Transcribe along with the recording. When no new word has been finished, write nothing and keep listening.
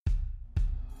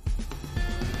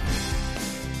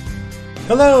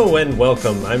Hello and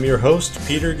welcome. I'm your host,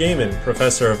 Peter Gaiman,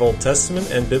 Professor of Old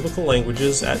Testament and Biblical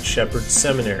Languages at Shepherd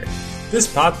Seminary. This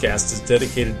podcast is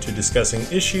dedicated to discussing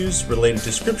issues related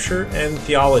to Scripture and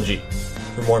theology.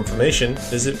 For more information,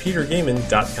 visit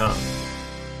petergaiman.com.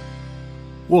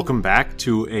 Welcome back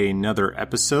to another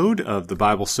episode of the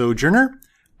Bible Sojourner.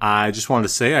 I just wanted to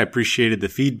say I appreciated the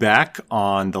feedback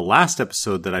on the last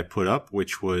episode that I put up,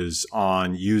 which was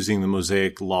on using the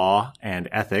Mosaic Law and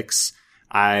ethics.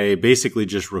 I basically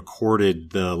just recorded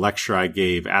the lecture I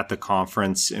gave at the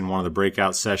conference in one of the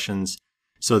breakout sessions.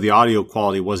 So the audio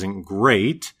quality wasn't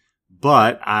great,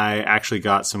 but I actually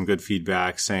got some good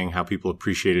feedback saying how people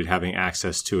appreciated having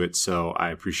access to it. So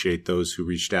I appreciate those who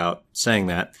reached out saying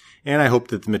that. And I hope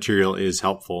that the material is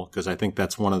helpful because I think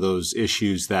that's one of those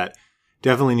issues that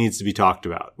definitely needs to be talked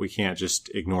about. We can't just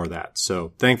ignore that.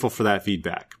 So thankful for that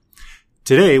feedback.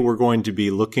 Today, we're going to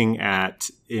be looking at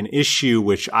an issue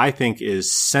which I think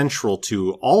is central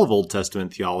to all of Old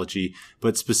Testament theology,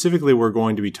 but specifically we're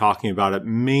going to be talking about it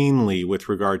mainly with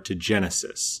regard to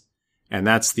Genesis, and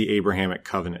that's the Abrahamic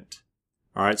covenant.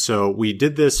 All right, so we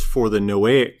did this for the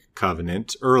Noahic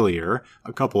covenant earlier,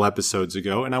 a couple episodes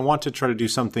ago, and I want to try to do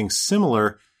something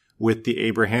similar with the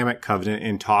Abrahamic covenant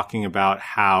in talking about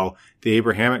how the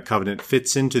Abrahamic covenant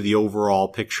fits into the overall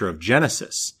picture of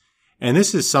Genesis. And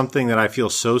this is something that I feel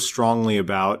so strongly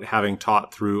about, having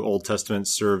taught through Old Testament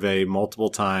survey multiple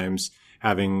times,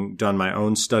 having done my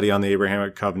own study on the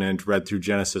Abrahamic covenant, read through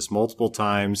Genesis multiple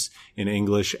times in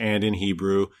English and in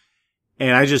Hebrew.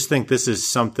 And I just think this is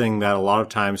something that a lot of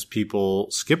times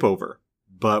people skip over.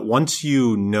 But once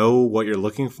you know what you're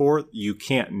looking for, you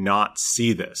can't not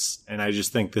see this. And I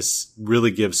just think this really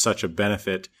gives such a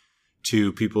benefit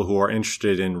to people who are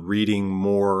interested in reading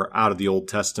more out of the Old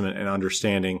Testament and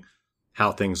understanding how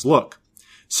things look.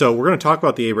 So we're going to talk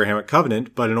about the Abrahamic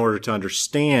covenant, but in order to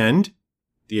understand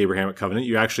the Abrahamic covenant,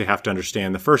 you actually have to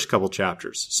understand the first couple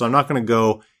chapters. So I'm not going to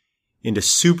go into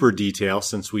super detail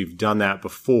since we've done that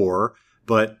before,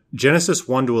 but Genesis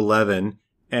 1 to 11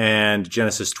 and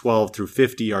Genesis 12 through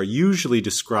 50 are usually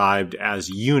described as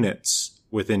units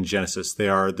within Genesis. They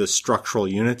are the structural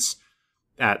units.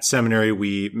 At seminary,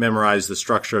 we memorize the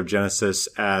structure of Genesis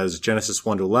as Genesis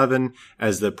 1 to 11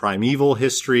 as the primeval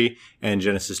history and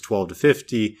Genesis 12 to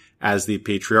 50 as the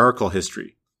patriarchal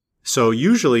history. So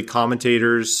usually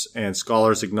commentators and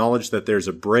scholars acknowledge that there's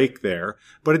a break there,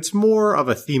 but it's more of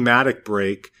a thematic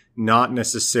break, not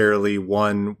necessarily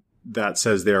one that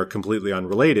says they are completely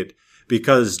unrelated.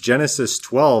 Because Genesis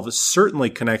 12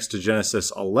 certainly connects to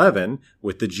Genesis 11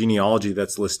 with the genealogy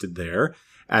that's listed there,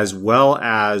 as well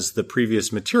as the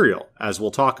previous material, as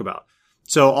we'll talk about.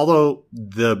 So although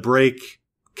the break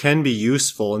can be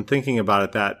useful in thinking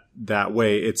about it that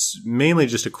way, it's mainly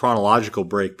just a chronological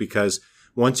break because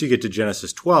once you get to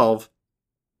Genesis 12,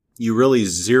 you really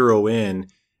zero in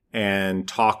and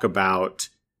talk about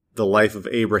the life of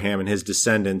Abraham and his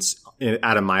descendants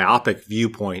at a myopic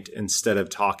viewpoint instead of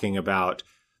talking about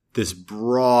this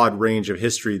broad range of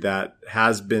history that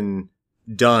has been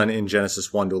done in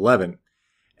Genesis 1 to 11.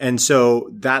 And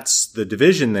so that's the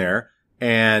division there.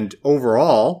 And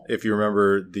overall, if you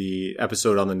remember the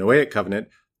episode on the Noahic covenant,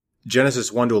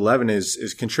 Genesis 1 to 11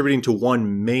 is contributing to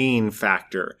one main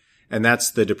factor, and that's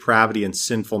the depravity and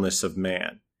sinfulness of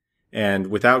man. And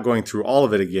without going through all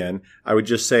of it again, I would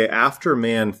just say after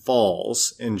man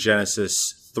falls in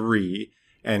Genesis 3,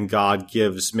 and God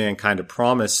gives mankind a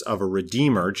promise of a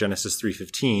redeemer, Genesis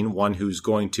 3:15, one who's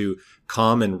going to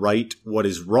come and right what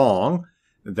is wrong.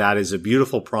 That is a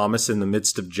beautiful promise in the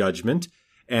midst of judgment.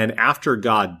 And after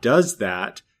God does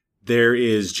that, there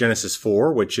is Genesis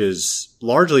 4, which is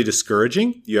largely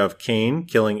discouraging. You have Cain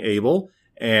killing Abel,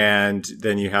 and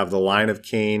then you have the line of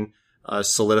Cain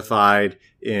solidified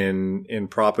in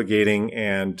propagating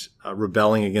and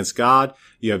rebelling against God.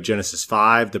 You have Genesis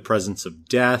 5, the presence of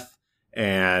death,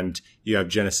 and you have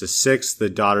Genesis 6, the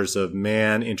daughters of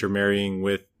man intermarrying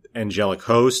with angelic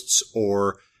hosts,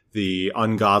 or the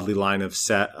ungodly line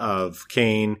of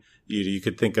Cain. You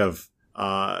could think of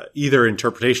either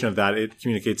interpretation of that. It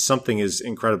communicates something is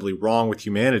incredibly wrong with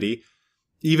humanity.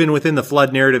 Even within the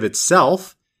flood narrative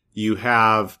itself, you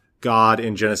have God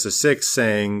in Genesis 6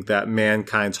 saying that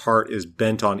mankind's heart is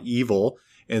bent on evil.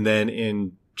 And then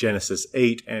in Genesis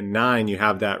 8 and 9, you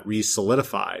have that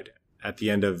re-solidified. At the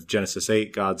end of Genesis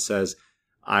 8, God says,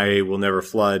 I will never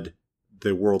flood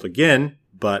the world again,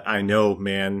 but I know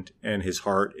man and his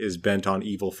heart is bent on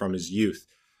evil from his youth.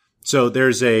 So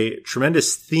there's a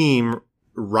tremendous theme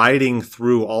riding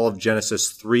through all of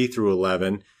Genesis 3 through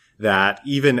 11 that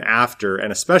even after,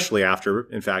 and especially after,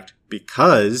 in fact,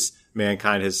 because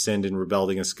mankind has sinned and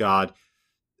rebelled against God,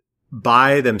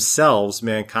 by themselves,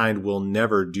 mankind will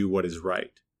never do what is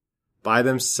right. By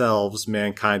themselves,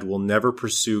 mankind will never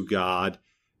pursue God.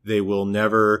 They will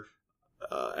never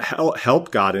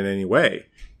help God in any way.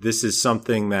 This is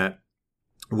something that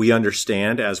we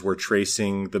understand as we're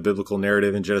tracing the biblical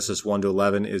narrative in Genesis 1 to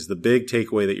 11 is the big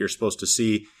takeaway that you're supposed to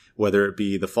see, whether it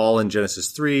be the fall in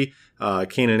Genesis 3,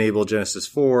 Cain and Abel, Genesis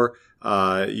 4,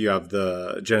 you have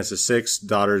the Genesis 6,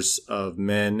 daughters of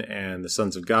men and the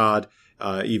sons of God,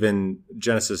 even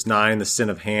Genesis 9, the sin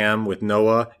of Ham with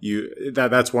Noah.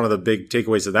 That's one of the big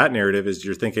takeaways of that narrative is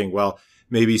you're thinking, well,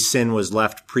 maybe sin was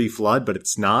left pre-flood, but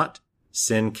it's not.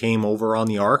 Sin came over on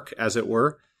the ark, as it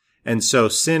were. And so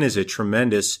sin is a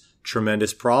tremendous,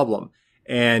 tremendous problem.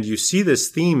 And you see this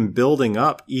theme building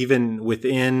up even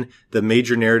within the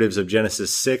major narratives of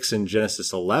Genesis 6 and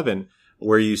Genesis 11,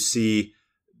 where you see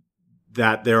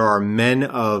that there are men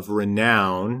of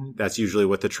renown. That's usually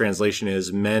what the translation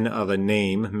is, men of a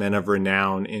name, men of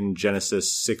renown in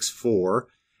Genesis 6:4.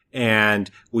 And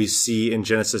we see in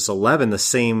Genesis 11 the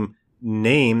same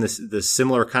name, the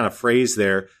similar kind of phrase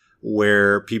there,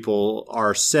 where people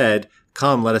are said,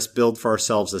 "Come, let us build for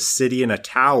ourselves a city and a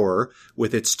tower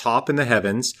with its top in the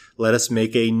heavens. Let us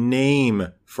make a name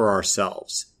for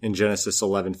ourselves," in Genesis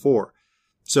 11:4.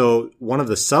 So one of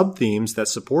the sub-themes that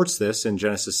supports this in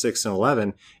Genesis 6 and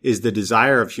 11 is the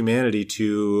desire of humanity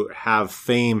to have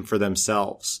fame for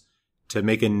themselves, to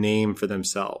make a name for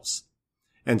themselves.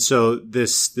 And so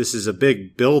this is a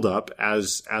big buildup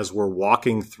as we're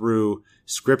walking through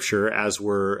Scripture, as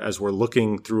we're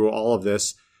looking through all of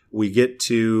this. We get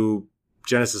to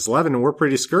Genesis 11 and we're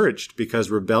pretty discouraged because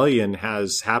rebellion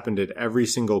has happened at every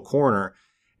single corner.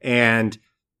 And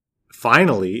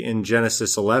finally, in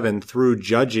Genesis 11, through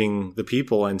judging the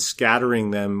people and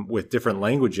scattering them with different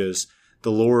languages,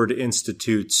 the Lord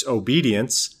institutes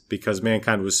obedience because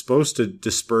mankind was supposed to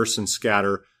disperse and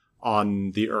scatter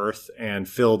on the earth and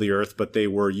fill the earth, but they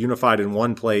were unified in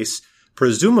one place.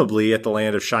 Presumably at the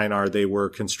land of Shinar, they were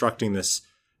constructing this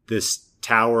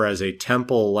tower as a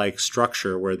temple-like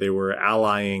structure where they were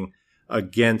allying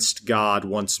against God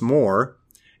once more.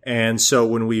 And so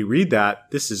when we read that,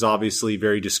 this is obviously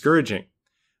very discouraging.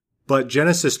 But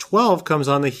Genesis 12 comes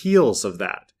on the heels of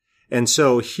that. And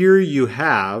so here you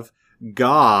have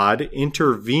God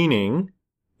intervening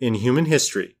in human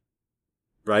history,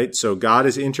 right? So God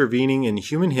is intervening in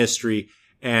human history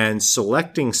and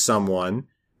selecting someone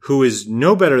who is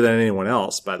no better than anyone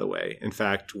else, by the way. In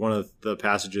fact, one of the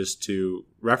passages to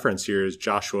reference here is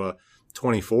Joshua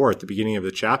 24 at the beginning of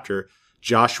the chapter.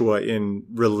 Joshua, in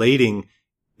relating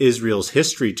Israel's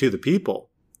history to the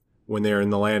people when they're in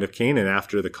the land of Canaan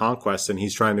after the conquest, and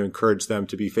he's trying to encourage them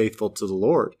to be faithful to the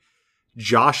Lord.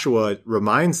 Joshua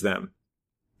reminds them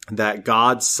that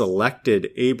God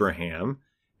selected Abraham,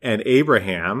 and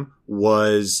Abraham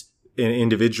was an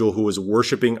individual who was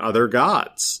worshiping other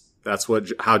gods. That's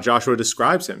how Joshua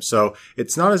describes him. So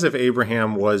it's not as if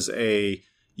Abraham was a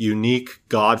unique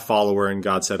God follower and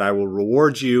God said, "I will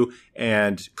reward you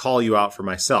and call you out for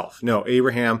myself." No,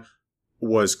 Abraham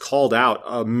was called out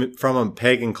from a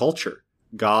pagan culture.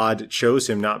 God chose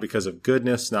him not because of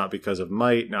goodness, not because of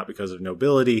might, not because of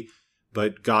nobility,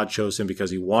 but God chose him because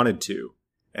he wanted to.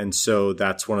 And so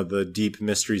that's one of the deep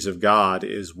mysteries of God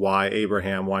is why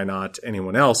Abraham, why not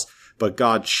anyone else? But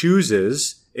God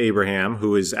chooses Abraham,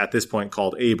 who is at this point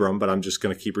called Abram, but I'm just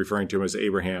going to keep referring to him as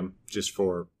Abraham just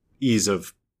for ease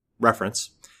of reference.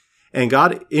 And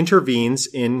God intervenes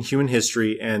in human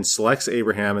history and selects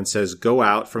Abraham and says, "Go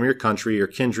out from your country, your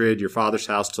kindred, your father's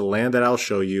house to the land that I'll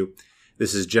show you."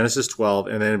 This is Genesis 12.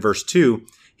 And then in verse 2,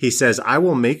 he says, "I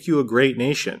will make you a great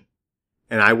nation,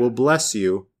 and I will bless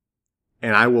you,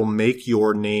 and I will make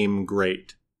your name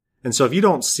great." And so if you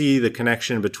don't see the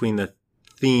connection between the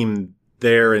theme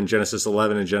there in Genesis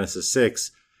 11 and Genesis 6,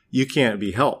 you can't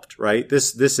be helped, right?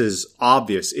 This is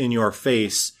obvious in your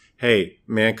face. Hey,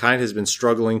 mankind has been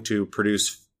struggling to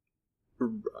produce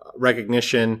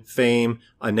recognition, fame,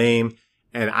 a name,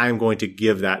 and I'm going to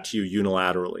give that to you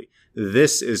unilaterally.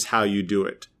 This is how you do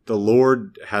it. The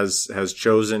Lord has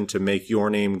chosen to make your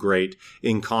name great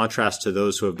in contrast to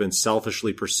those who have been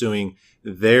selfishly pursuing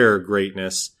their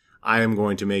greatness. I am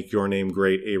going to make your name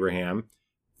great, Abraham,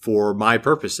 for my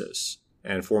purposes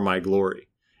and for my glory.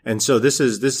 And so this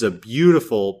is a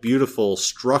beautiful, beautiful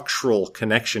structural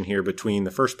connection here between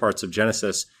the first parts of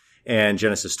Genesis and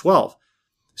Genesis 12.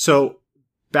 So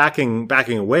backing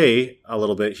away a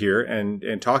little bit here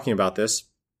and talking about this,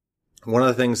 one of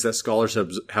the things that scholars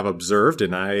have observed,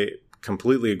 and I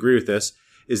completely agree with this,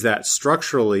 is that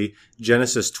structurally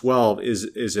Genesis 12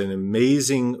 is an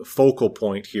amazing focal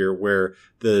point here where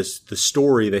the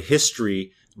story, the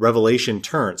history Revelation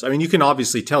turns. I mean, you can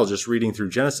obviously tell just reading through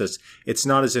Genesis, it's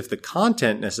not as if the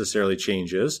content necessarily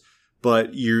changes,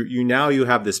 but you now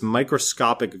have this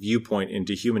microscopic viewpoint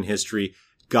into human history.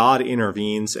 God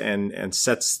intervenes and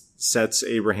sets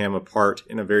Abraham apart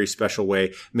in a very special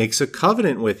way, makes a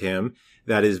covenant with him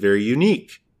that is very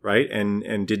unique, right?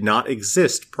 And did not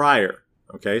exist prior.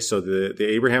 Okay. So the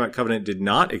Abrahamic covenant did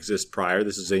not exist prior.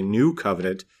 This is a new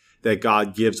covenant that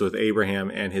God gives with Abraham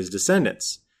and his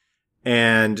descendants.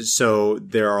 And so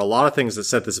there are a lot of things that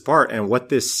set this apart. And what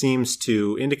this seems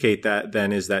to indicate that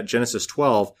then is that Genesis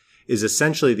 12 is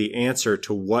essentially the answer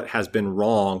to what has been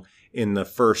wrong in the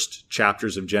first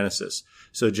chapters of Genesis.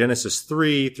 So Genesis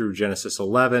 3 through Genesis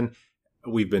 11,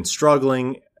 we've been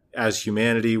struggling as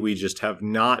humanity. We just have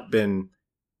not been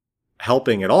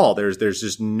helping at all. There's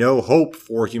just no hope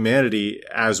for humanity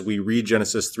as we read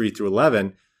Genesis 3 through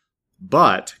 11,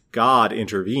 but God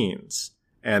intervenes.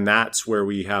 And that's where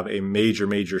we have a major,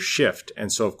 major shift.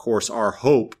 And so, of course, our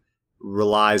hope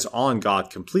relies on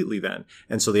God completely then.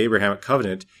 And so the Abrahamic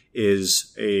covenant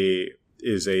is a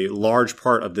large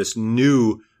part of this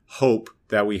new hope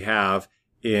that we have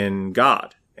in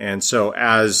God. And so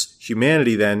as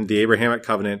humanity then, the Abrahamic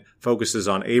covenant focuses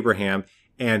on Abraham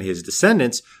and his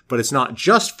descendants, but it's not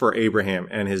just for Abraham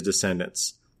and his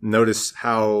descendants. Notice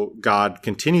how God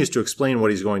continues to explain what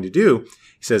he's going to do.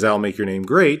 He says, I'll make your name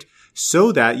great,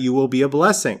 so that you will be a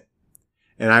blessing.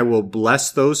 And I will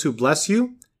bless those who bless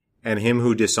you, and him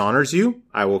who dishonors you,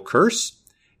 I will curse.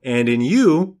 And in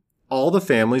you, all the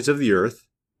families of the earth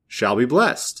shall be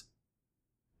blessed.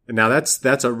 And now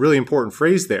that's a really important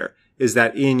phrase there, is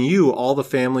that in you, all the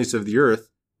families of the earth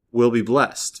will be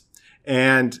blessed.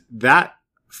 And that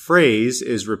phrase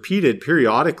is repeated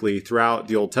periodically throughout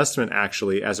the Old Testament,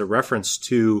 actually, as a reference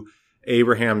to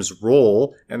Abraham's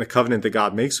role and the covenant that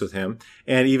God makes with him,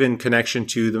 and even connection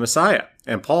to the Messiah.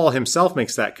 And Paul himself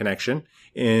makes that connection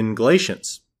in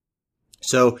Galatians.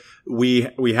 So we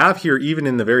have here, even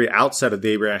in the very outset of the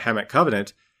Abrahamic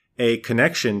covenant, a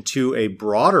connection to a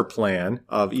broader plan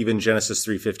of even Genesis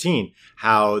 3:15,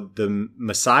 how the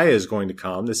Messiah is going to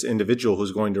come, this individual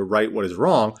who's going to right what is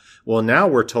wrong. Well, now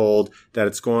we're told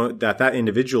that that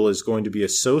individual is going to be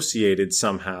associated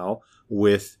somehow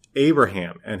with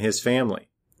Abraham and his family,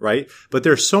 right? But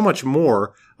there's so much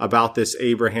more about this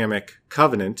Abrahamic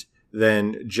covenant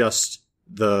than just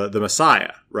the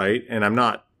Messiah, right? And I'm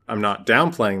not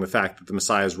downplaying the fact that the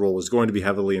Messiah's role is going to be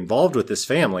heavily involved with this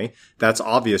family. That's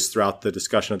obvious throughout the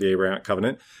discussion of the Abrahamic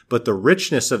covenant. But the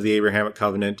richness of the Abrahamic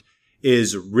covenant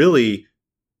is really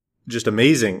just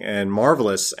amazing and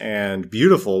marvelous and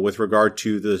beautiful with regard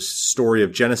to the story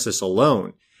of Genesis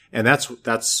alone. And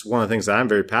that's one of the things that I'm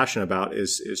very passionate about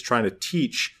is trying to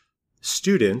teach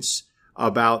students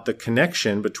about the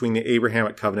connection between the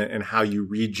Abrahamic covenant and how you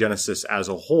read Genesis as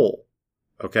a whole.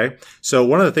 Okay. So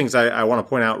one of the things I want to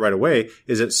point out right away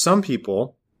is that some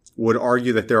people would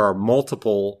argue that there are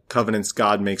multiple covenants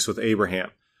God makes with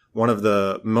Abraham. One of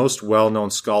the most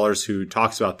well-known scholars who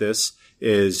talks about this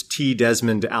is T.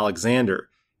 Desmond Alexander.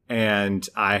 And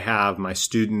I have my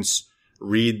students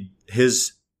read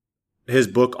his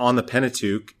book on the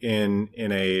Pentateuch in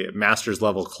a master's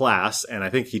level class. And I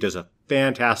think he does a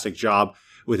fantastic job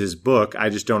with his book. I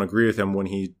just don't agree with him when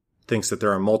he thinks that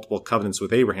there are multiple covenants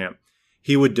with Abraham.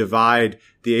 He would divide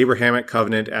the Abrahamic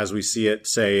covenant as we see it,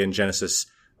 say, in Genesis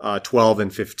 12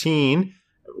 and 15,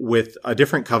 with a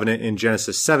different covenant in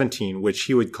Genesis 17, which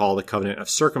he would call the covenant of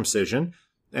circumcision.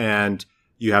 And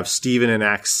you have Stephen in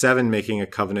Acts 7 making a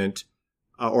covenant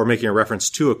or making a reference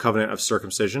to a covenant of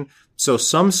circumcision. So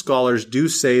some scholars do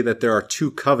say that there are two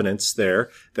covenants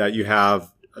there, that you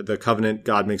have the covenant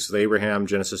God makes with Abraham,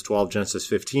 Genesis 12, Genesis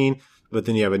 15, but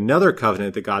then you have another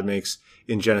covenant that God makes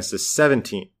in Genesis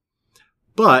 17.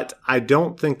 But I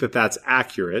don't think that that's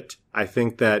accurate. I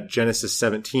think that Genesis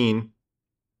 17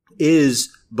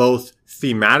 is both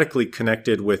thematically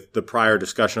connected with the prior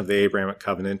discussion of the Abrahamic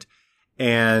covenant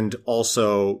and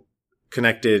also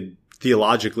connected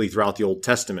theologically throughout the Old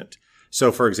Testament.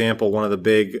 So, for example, one of the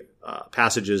big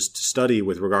passages to study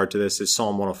with regard to this is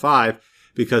Psalm 105,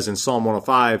 because in Psalm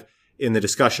 105, in the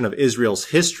discussion of Israel's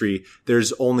history,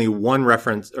 there's only one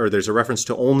reference, or there's a reference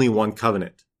to only one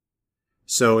covenant.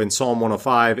 So in Psalm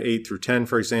 105, 8 through 10,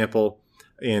 for example,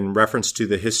 in reference to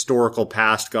the historical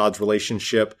past, God's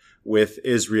relationship with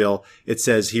Israel, it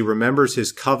says he remembers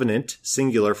his covenant,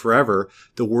 singular, forever,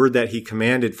 the word that he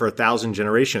commanded for 1,000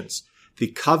 generations. The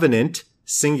covenant,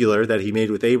 singular, that he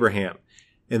made with Abraham.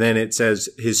 And then it says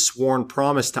his sworn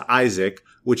promise to Isaac,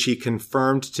 which he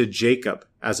confirmed to Jacob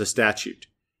as a statute,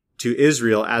 to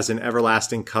Israel as an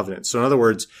everlasting covenant. So in other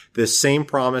words, this same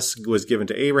promise was given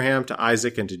to Abraham, to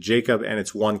Isaac, and to Jacob, and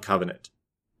it's one covenant.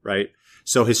 right?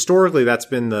 So historically, that's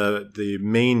been the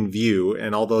main view.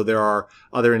 And although there are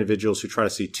other individuals who try to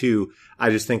see two, I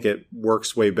just think it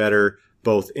works way better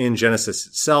both in Genesis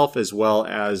itself as well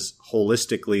as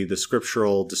holistically the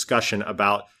scriptural discussion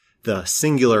about the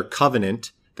singular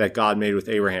covenant that God made with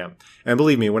Abraham. And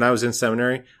believe me, when I was in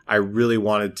seminary, I really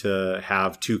wanted to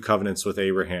have two covenants with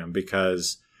Abraham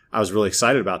because I was really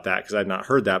excited about that because I'd not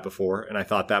heard that before. And I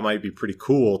thought that might be pretty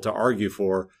cool to argue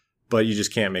for, but you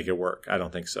just can't make it work. I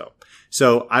don't think so.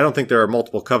 So I don't think there are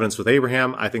multiple covenants with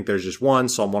Abraham. I think there's just one.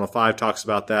 Psalm 105 talks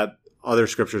about that. Other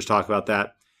scriptures talk about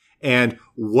that. And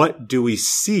what do we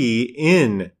see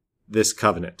in this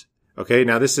covenant? Okay.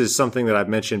 Now this is something that I've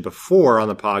mentioned before on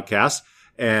the podcast,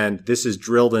 and this is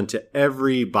drilled into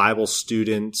every Bible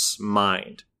student's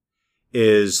mind,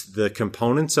 is the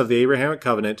components of the Abrahamic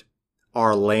covenant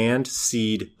are land,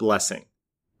 seed, blessing.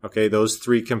 Okay. Those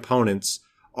three components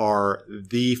are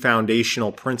the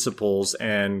foundational principles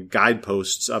and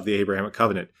guideposts of the Abrahamic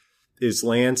covenant, is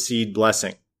land, seed,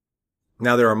 blessing.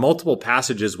 Now there are multiple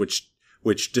passages which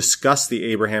discuss the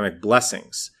Abrahamic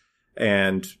blessings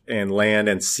and land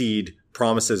and seed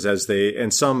promises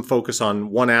and some focus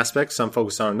on one aspect, some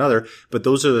focus on another, but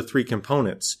those are the three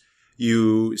components.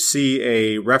 You see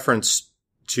a reference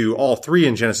to all three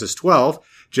in Genesis 12.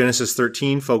 Genesis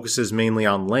 13 focuses mainly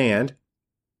on land.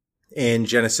 In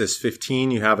Genesis 15,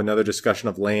 you have another discussion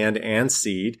of land and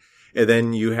seed. And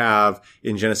then you have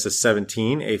in Genesis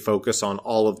 17 a focus on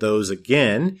all of those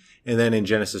again. And then in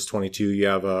Genesis 22, you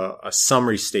have a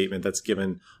summary statement that's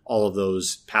given all of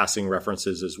those passing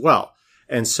references as well.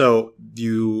 And so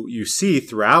you see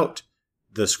throughout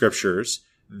the scriptures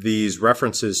these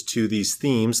references to these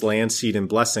themes, land, seed, and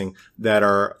blessing, that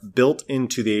are built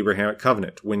into the Abrahamic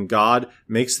covenant. When God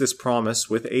makes this promise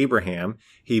with Abraham,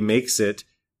 he makes it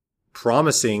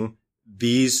promising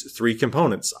these three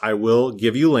components. I will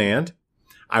give you land.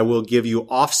 I will give you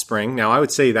offspring. Now, I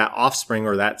would say that offspring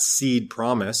or that seed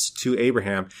promise to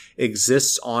Abraham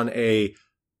exists on a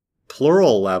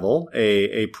plural level,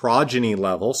 a progeny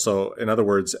level. So in other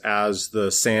words, as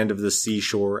the sand of the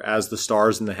seashore, as the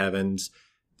stars in the heavens,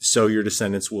 so your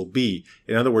descendants will be.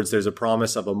 In other words, there's a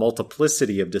promise of a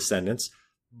multiplicity of descendants.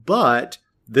 But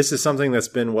this is something that's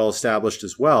been well established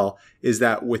as well, is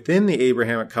that within the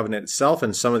Abrahamic covenant itself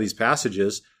and some of these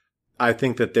passages, I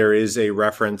think that there is a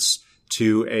reference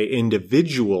to an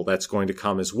individual that's going to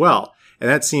come as well. And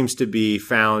that seems to be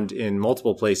found in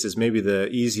multiple places. Maybe the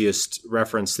easiest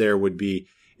reference there would be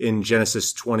in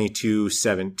Genesis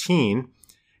 22:17.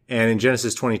 And in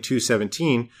Genesis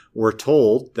 22:17, we're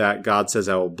told that God says,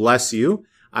 I will bless you.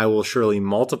 I will surely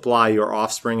multiply your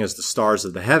offspring as the stars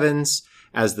of the heavens,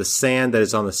 as the sand that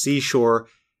is on the seashore,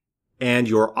 and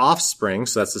your offspring,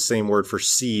 so that's the same word for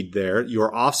seed there,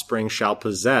 your offspring shall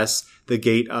possess the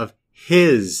gate of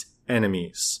his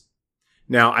enemies.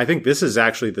 Now, I think this is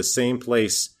actually the same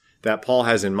place that Paul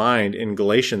has in mind in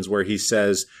Galatians, where he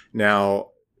says, now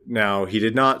he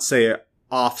did not say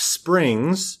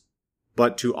offsprings,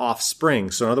 but to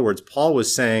offspring. So in other words, Paul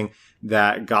was saying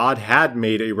that God had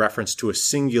made a reference to a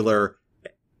singular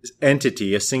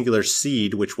entity, a singular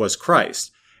seed, which was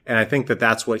Christ. And I think that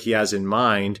that's what he has in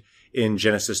mind in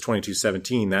Genesis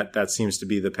 22:17. That seems to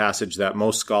be the passage that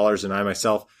most scholars and I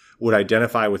myself would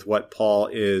identify with what Paul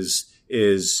is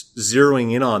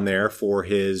zeroing in on there for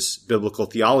his biblical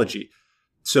theology.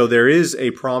 So there is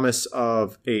a promise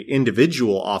of a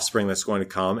individual offspring that's going to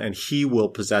come, and he will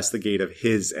possess the gate of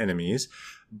his enemies.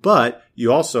 But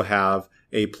you also have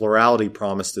a plurality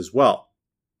promised as well.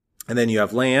 And then you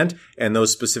have land, and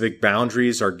those specific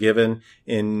boundaries are given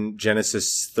in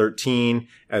Genesis 13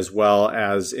 as well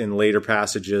as in later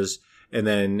passages. And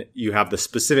then you have the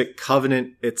specific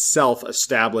covenant itself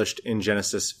established in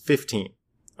Genesis 15.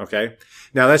 Okay.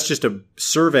 Now that's just a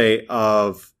survey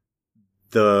of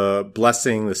the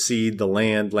blessing, the seed, the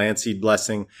land seed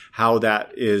blessing, how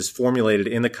that is formulated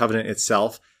in the covenant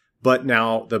itself. But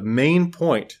now the main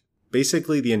point,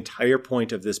 basically the entire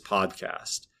point of this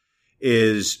podcast,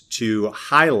 is to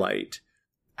highlight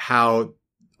how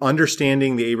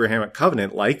understanding the Abrahamic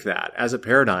covenant like that as a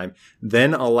paradigm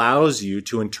then allows you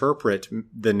to interpret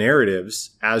the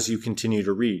narratives as you continue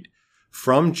to read.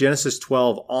 From Genesis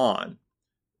 12 on,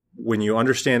 when you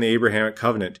understand the Abrahamic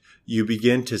covenant, you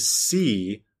begin to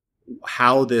see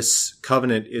how this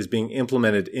covenant is being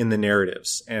implemented in the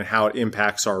narratives and how it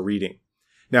impacts our reading.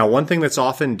 Now, one thing that's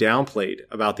often downplayed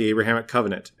about the Abrahamic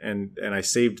covenant, and I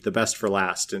saved the best for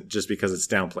last just because it's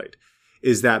downplayed,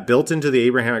 is that built into the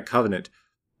Abrahamic covenant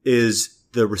is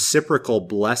the reciprocal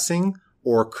blessing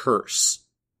or curse.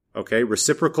 Okay,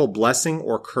 reciprocal blessing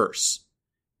or curse.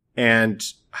 And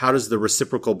how does the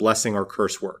reciprocal blessing or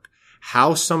curse work?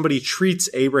 how somebody treats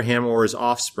Abraham or his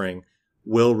offspring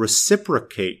will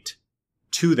reciprocate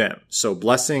to them. So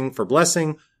blessing for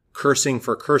blessing, cursing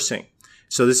for cursing.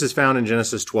 So this is found in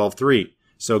Genesis 12:3.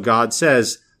 So God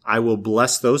says, I will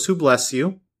bless those who bless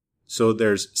you. So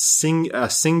there's a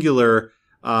singular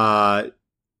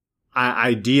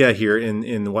idea here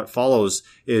in what follows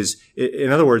is,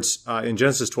 in other words, in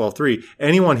Genesis 12:3,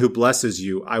 anyone who blesses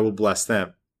you, I will bless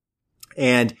them.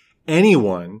 And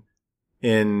anyone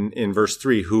in verse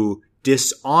 3 who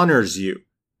dishonors you,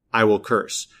 I will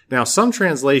curse. Now, some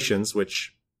translations,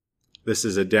 which this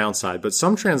is a downside, but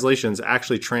some translations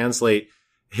actually translate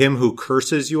him who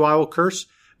curses you, I will curse,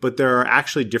 but there are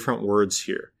actually different words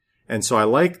here. And so I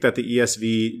like that the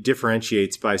ESV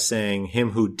differentiates by saying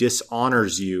him who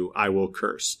dishonors you, I will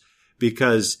curse.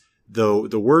 Because the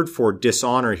word for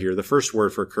dishonor here, the first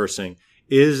word for cursing,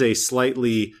 is a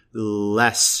slightly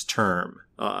less term.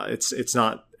 It's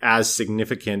not as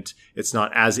significant. It's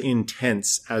not as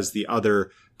intense as the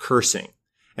other cursing.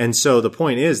 And so the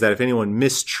point is that if anyone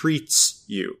mistreats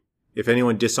you, if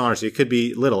anyone dishonors you, it could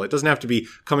be little. It doesn't have to be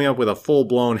coming up with a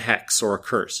full-blown hex or a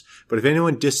curse. But if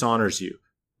anyone dishonors you,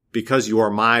 because you are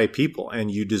my people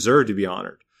and you deserve to be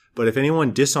honored. But if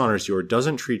anyone dishonors you or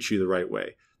doesn't treat you the right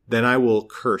way, then I will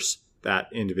curse that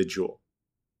individual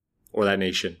or that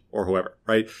nation or whoever,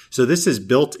 right? So this is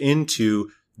built into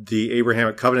the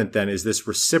Abrahamic covenant then, is this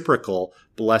reciprocal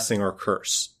blessing or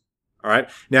curse. All right.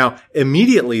 Now,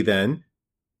 immediately then,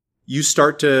 you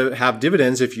start to have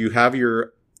dividends if you have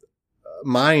your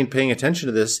mind paying attention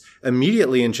to this.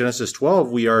 Immediately in Genesis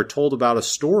 12, we are told about a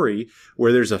story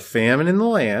where there's a famine in the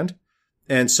land.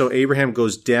 And so Abraham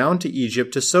goes down to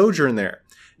Egypt to sojourn there.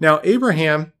 Now,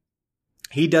 Abraham,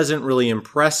 he doesn't really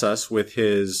impress us with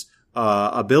his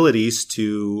abilities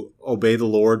to obey the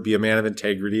Lord, be a man of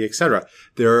integrity, etc.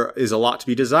 There is a lot to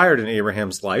be desired in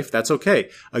Abraham's life. That's okay.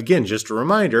 Again, just a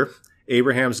reminder,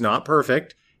 Abraham's not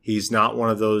perfect. He's not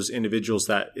one of those individuals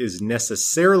that is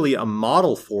necessarily a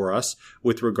model for us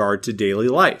with regard to daily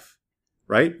life,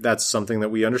 right? That's something that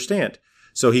we understand.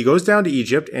 So he goes down to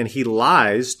Egypt and he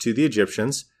lies to the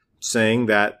Egyptians, saying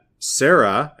that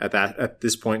Sarah, at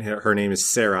this point, her name is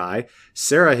Sarai.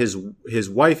 Sarah, his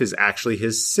wife, is actually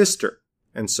his sister.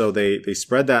 And so they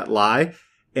spread that lie.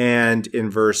 And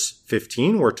in verse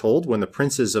 15, we're told, when the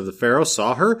princes of the Pharaoh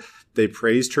saw her, they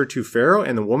praised her to Pharaoh,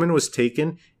 and the woman was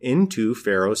taken into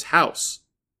Pharaoh's house.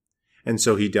 And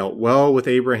so he dealt well with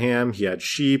Abraham. He had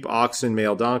sheep, oxen,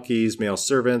 male donkeys, male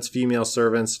servants,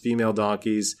 female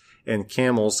donkeys, and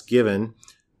camels given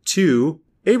to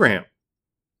Abraham.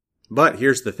 But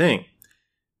here's the thing.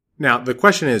 Now, the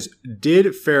question is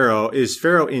Pharaoh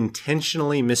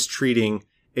intentionally mistreating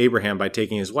Abraham by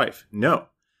taking his wife? No.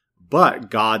 But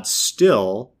God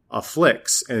still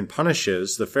afflicts and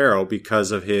punishes the Pharaoh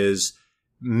because of his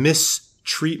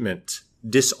mistreatment,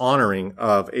 dishonoring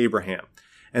of Abraham.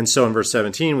 And so in verse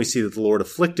 17, we see that the Lord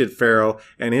afflicted Pharaoh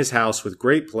and his house with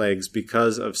great plagues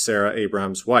because of Sarah,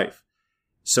 Abraham's wife.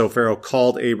 So Pharaoh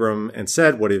called Abram and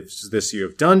said, "What is this you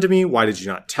have done to me? Why did you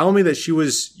not tell me that she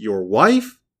was your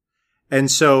wife?" And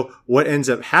so what ends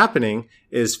up happening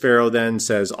is Pharaoh then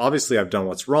says, obviously I've done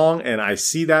what's wrong, and I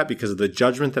see that because of the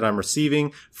judgment that I'm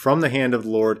receiving from the hand of the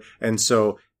Lord. And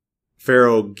so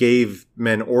Pharaoh gave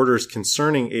men orders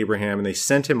concerning Abraham, and they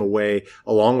sent him away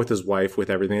along with his wife with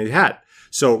everything they had.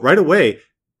 So right away,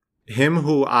 him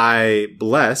who I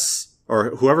bless,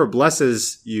 or whoever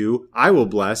blesses you, I will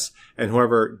bless, and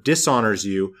whoever dishonors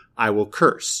you, I will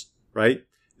curse, right?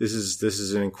 This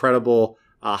is an incredible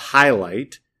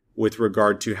highlight with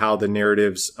regard to how the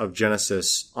narratives of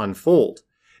Genesis unfold.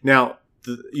 Now,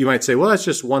 you might say, well, that's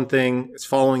just one thing. It's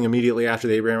following immediately after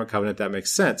the Abrahamic covenant. That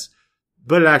makes sense.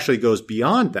 But it actually goes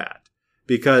beyond that,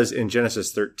 because in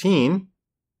Genesis 13,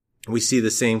 we see the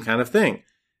same kind of thing.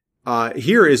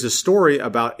 Here is a story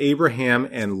about Abraham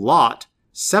and Lot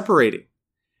separating.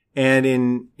 And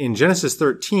in Genesis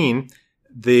 13,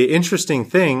 the interesting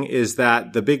thing is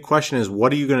that the big question is,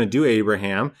 what are you going to do,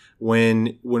 Abraham,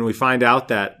 when we find out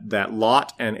that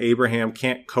Lot and Abraham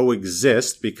can't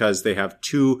coexist because they have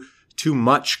too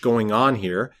much going on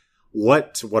here?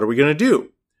 What are we going to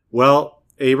do? Well,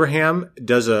 Abraham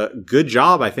does a good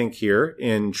job, I think, here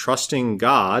in trusting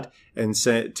God and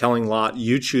telling Lot,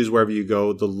 you choose wherever you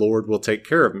go, the Lord will take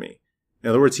care of me. In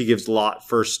other words, he gives Lot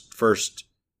first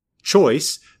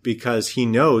choice because he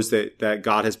knows that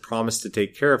God has promised to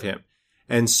take care of him.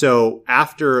 And so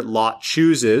after Lot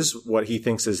chooses what he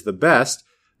thinks is the best,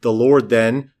 the Lord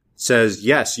then says,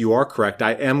 yes, you are correct.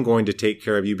 I am going to take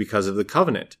care of you because of the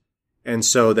covenant. And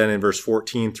so then in verse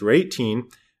 14 through 18,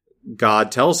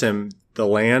 God tells him, the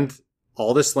land,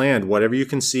 all this land, whatever you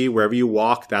can see, wherever you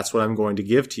walk, that's what I'm going to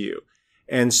give to you.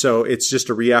 And so it's just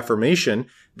a reaffirmation.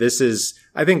 This is,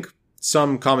 I think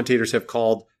some commentators have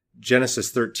called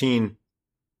Genesis 13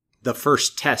 the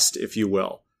first test, if you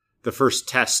will, the first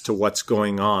test to what's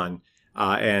going on,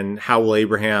 and how will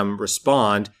Abraham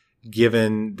respond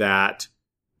given that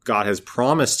God has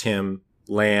promised him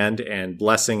land and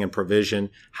blessing and provision.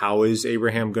 How is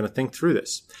Abraham going to think through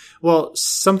this? Well,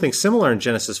 something similar in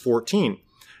Genesis 14.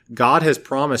 God has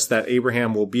promised that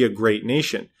Abraham will be a great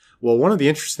nation. Well, one of the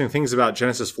interesting things about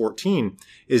Genesis 14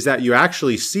 is that you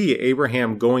actually see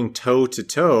Abraham going toe to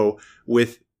toe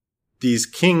with these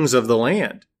kings of the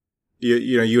land.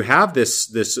 You have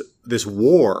this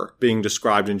war being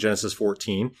described in Genesis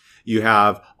 14. You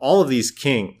have all of these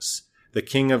kings, the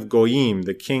king of Goyim,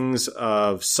 the kings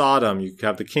of Sodom. You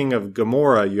have the king of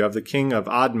Gomorrah. You have the king of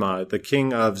Admah, the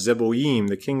king of Zeboim,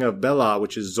 the king of Bela,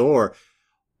 which is Zor.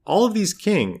 All of these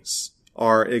kings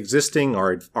are existing,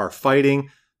 are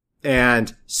fighting,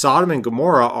 and Sodom and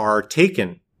Gomorrah are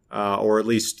taken, or at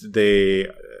least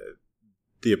the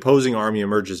opposing army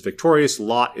emerges victorious.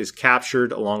 Lot is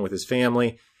captured along with his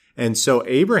family. And so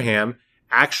Abraham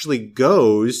actually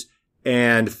goes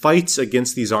and fights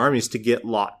against these armies to get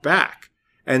Lot back.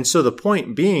 And so the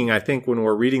point being, I think, when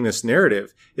we're reading this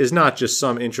narrative is not just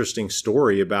some interesting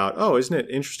story about, oh, isn't it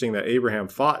interesting that Abraham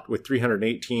fought with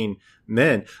 318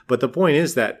 men? But the point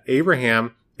is that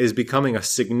Abraham is becoming a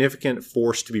significant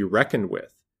force to be reckoned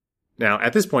with. Now,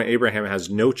 at this point, Abraham has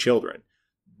no children,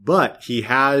 but he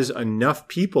has enough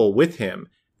people with him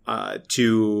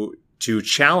to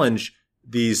challenge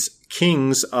these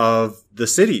kings of the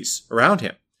cities around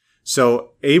him.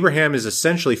 So Abraham is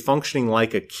essentially functioning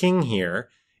like a king here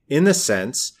in the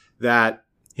sense that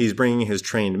he's bringing his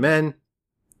trained men,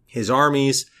 his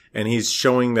armies, and he's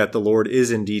showing that the Lord is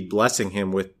indeed blessing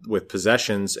him with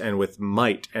possessions and with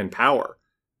might and power,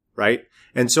 right?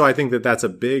 And so I think that that's a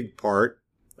big part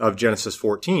of Genesis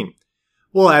 14.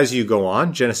 Well, as you go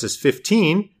on, Genesis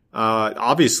 15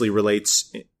 obviously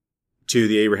relates to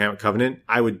the Abrahamic covenant.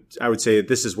 I would say that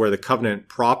this is where the covenant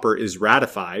proper is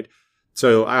ratified.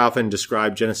 So I often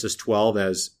describe Genesis 12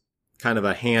 as kind of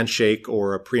a handshake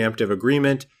or a preemptive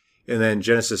agreement. And then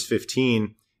Genesis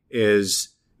 15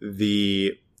 is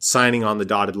the signing on the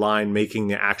dotted line, making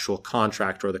the actual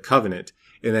contract or the covenant.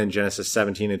 And then Genesis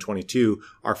 17 and 22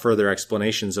 are further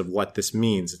explanations of what this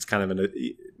means. It's kind of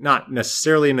not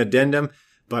necessarily an addendum,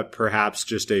 but perhaps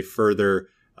just a further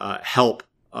help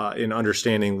in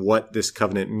understanding what this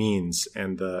covenant means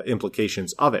and the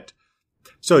implications of it.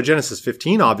 So Genesis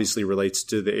 15 obviously relates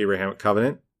to the Abrahamic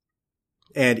covenant.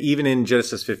 And even in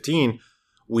Genesis 15,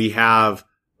 we have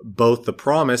both the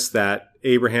promise that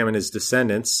Abraham and his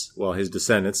descendants,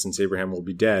 since Abraham will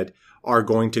be dead, are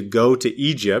going to go to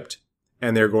Egypt,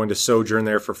 and they're going to sojourn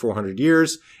there for 400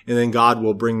 years, and then God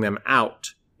will bring them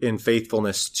out in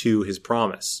faithfulness to his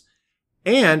promise.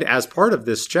 And as part of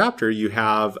this chapter, you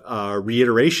have a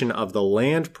reiteration of the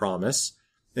land promise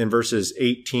in verses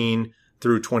 18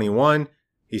 through 21.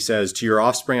 He says, "To your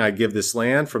offspring I give this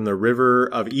land from the river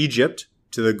of Egypt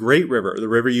to the great river, the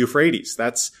river Euphrates."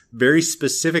 That's very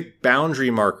specific boundary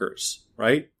markers,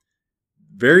 right?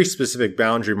 Very specific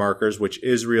boundary markers, which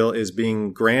Israel is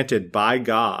being granted by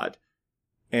God.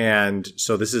 And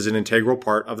so this is an integral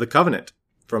part of the covenant.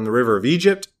 From the river of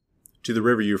Egypt to the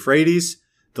river Euphrates,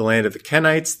 the land of the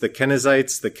Kenites, the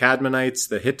Kenizzites, the Cadmonites,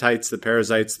 the Hittites, the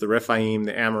Perizzites, the Rephaim,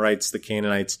 the Amorites, the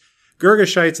Canaanites,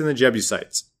 Girgashites, and the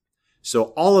Jebusites. So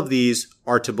all of these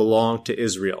are to belong to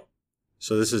Israel.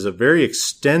 So this is a very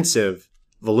extensive,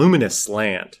 voluminous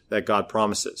land that God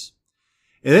promises.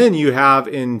 And then you have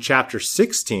in chapter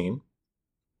 16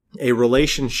 a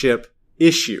relationship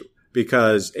issue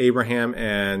because Abraham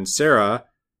and Sarah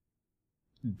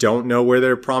don't know where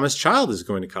their promised child is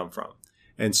going to come from.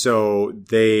 And so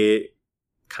they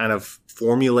kind of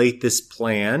formulate this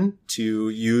plan to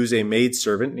use a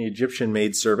maidservant, an Egyptian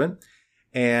maidservant.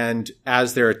 And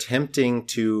as they're attempting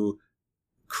to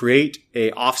create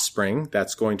a offspring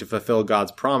that's going to fulfill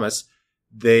God's promise,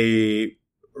 they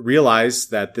realize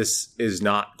that this is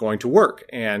not going to work.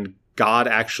 And God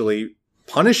actually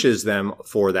punishes them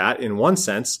for that in one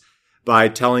sense by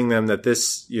telling them that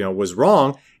this, was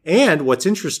wrong. And what's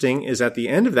interesting is at the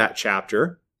end of that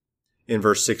chapter, in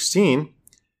verse 16,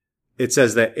 it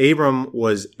says that Abram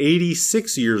was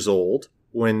 86 years old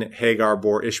when Hagar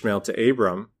bore Ishmael to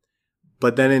Abram.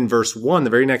 But then in verse 1, the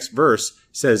very next verse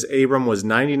says Abram was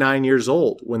 99 years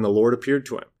old when the Lord appeared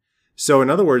to him. So in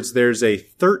other words, there's a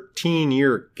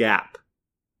 13-year gap.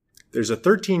 There's a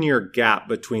 13-year gap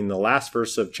between the last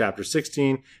verse of chapter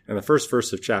 16 and the first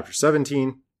verse of chapter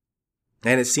 17.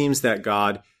 And it seems that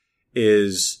God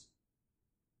is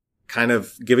kind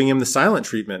of giving him the silent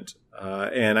treatment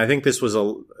And I think this was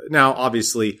now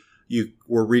obviously you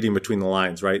were reading between the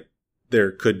lines, right?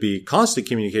 There could be constant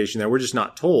communication that we're just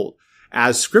not told.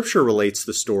 As scripture relates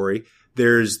the story,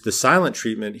 there's the silent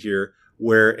treatment here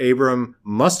where Abram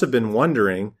must have been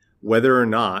wondering whether or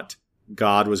not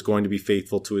God was going to be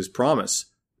faithful to his promise,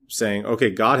 saying, okay,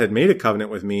 God had made a covenant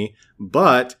with me,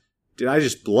 but did I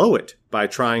just blow it by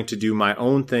trying to do my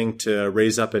own thing to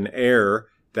raise up an heir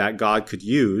that God could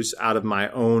use out of my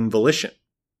own volition?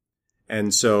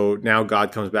 And so now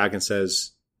God comes back and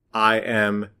says, I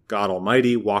am God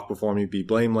Almighty, walk before me, be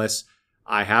blameless.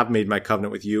 I have made my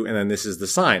covenant with you. And then this is the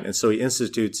sign. And so he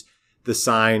institutes the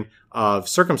sign of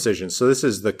circumcision. So this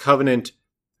is the covenant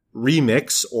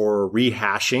remix or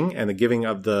rehashing and the giving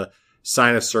of the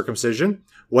sign of circumcision.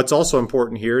 What's also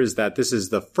important here is that this is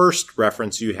the first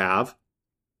reference you have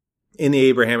in the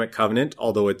Abrahamic covenant,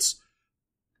 although it's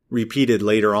repeated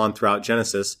later on throughout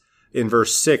Genesis, in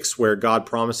verse 6, where God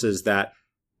promises that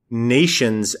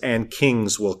nations and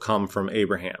kings will come from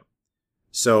Abraham.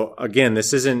 So again,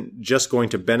 this isn't just going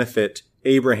to benefit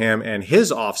Abraham and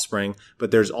his offspring,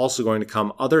 but there's also going to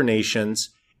come other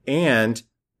nations and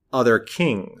other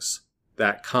kings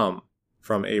that come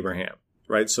from Abraham,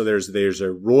 right? So there's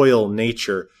a royal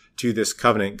nature to this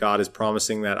covenant. God is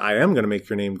promising that I am going to make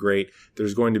your name great.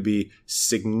 There's going to be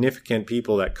significant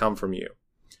people that come from you.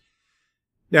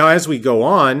 Now, as we go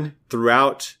on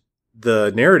throughout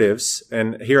the narratives,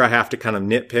 and here I have to kind of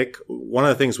nitpick, one of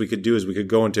the things we could do is we could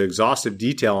go into exhaustive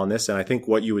detail on this, and I think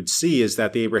what you would see is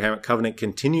that the Abrahamic covenant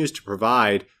continues to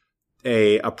provide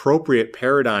a appropriate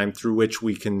paradigm through which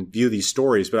we can view these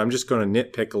stories, but I'm just going to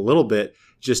nitpick a little bit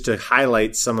just to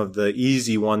highlight some of the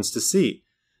easy ones to see.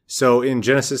 So in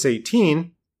Genesis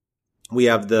 18, we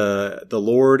have the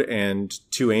Lord and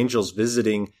two angels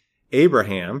visiting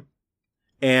Abraham.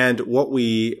 And what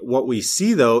we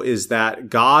see though is that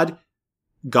God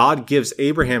gives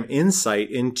Abraham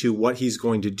insight into what he's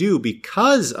going to do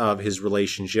because of his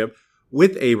relationship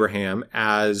with Abraham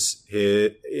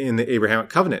in the Abrahamic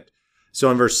covenant.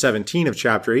 So in verse 17 of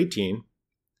chapter 18,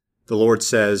 the Lord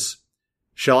says,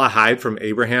 "Shall I hide from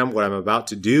Abraham what I'm about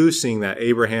to do, seeing that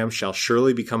Abraham shall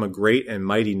surely become a great and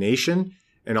mighty nation,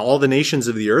 and all the nations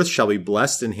of the earth shall be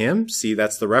blessed in him?" See,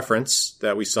 that's the reference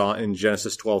that we saw in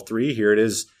Genesis 12:3. Here it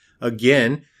is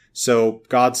again. So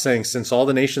God's saying, since all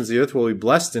the nations of the earth will be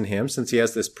blessed in him, since he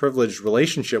has this privileged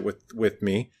relationship with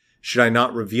me, should I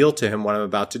not reveal to him what I'm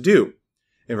about to do?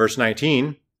 In verse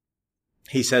 19,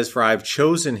 he says, "For I have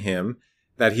chosen him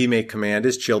that he may command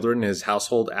his children and his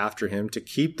household after him to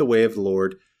keep the way of the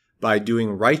Lord by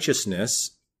doing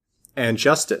righteousness and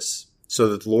justice, so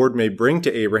that the Lord may bring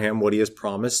to Abraham what he has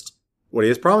promised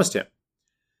him."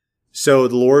 So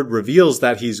the Lord reveals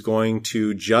that he's going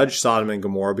to judge Sodom and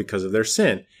Gomorrah because of their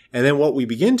sin. And then what we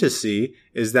begin to see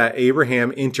is that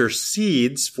Abraham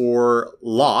intercedes for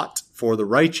Lot, for the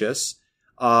righteous,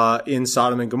 in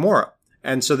Sodom and Gomorrah.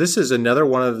 And so this is another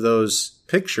one of those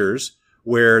pictures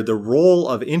where the role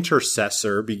of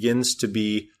intercessor begins to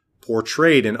be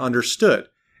portrayed and understood.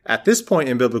 At this point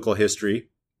in biblical history,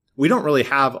 we don't really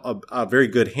have a very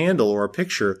good handle or a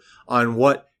picture on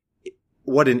what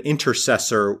an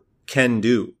intercessor can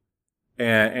do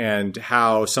and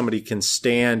how somebody can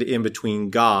stand in between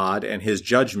God and his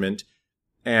judgment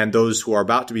and those who are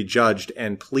about to be judged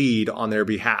and plead on their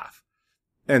behalf.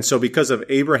 And so because of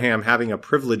Abraham having a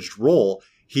privileged role,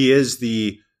 he is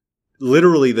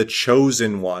literally the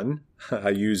chosen one. I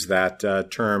use that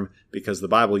term because the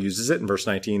Bible uses it in verse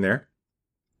 19 there.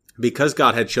 Because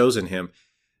God had chosen him,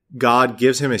 God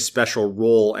gives him a special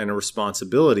role and a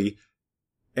responsibility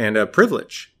and a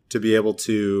privilege to be able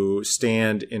to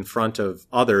stand in front of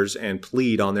others and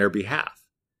plead on their behalf.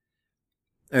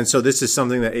 And so this is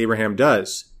something that Abraham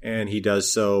does, and he does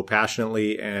so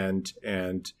passionately, and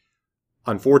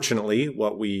unfortunately,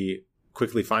 what we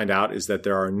quickly find out is that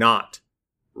there are not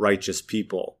righteous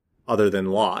people other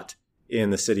than Lot in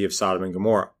the city of Sodom and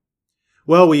Gomorrah.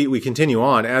 Well, we continue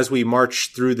on. As we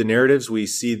march through the narratives, we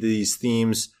see these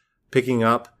themes picking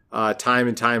up time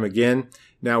and time again.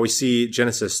 Now we see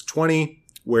Genesis 20,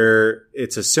 where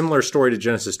it's a similar story to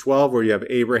Genesis 12, where you have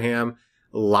Abraham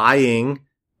lying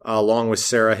along with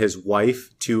Sarah, his wife,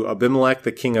 to Abimelech,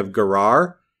 the king of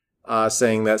Gerar,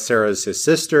 saying that Sarah is his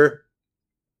sister.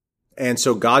 And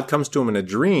so God comes to him in a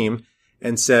dream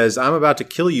and says, "I'm about to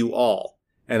kill you all."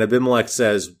 And Abimelech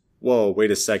says, "Whoa, wait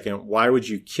a second. Why would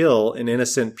you kill an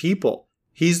innocent people?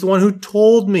 He's the one who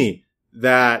told me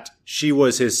that she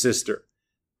was his sister."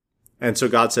 And so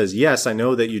God says, "Yes, I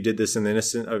know that you did this in the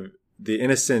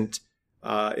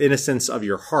innocence of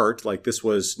your heart. Like this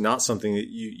was not something that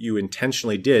you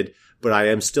intentionally did, but I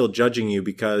am still judging you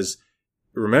because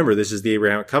remember, this is the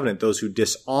Abrahamic covenant. Those who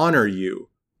dishonor you,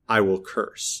 I will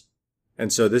curse.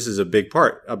 And so this is a big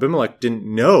part. Abimelech didn't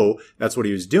know that's what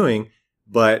he was doing,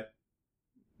 but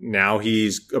now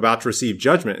he's about to receive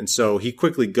judgment. And so he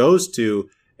quickly goes to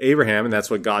Abraham, and that's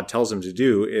what God tells him to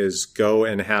do, is go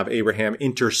and have Abraham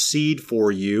intercede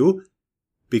for you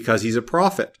because he's a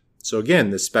prophet. So again,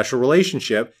 this special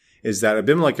relationship is that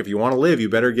Abimelech, if you want to live, you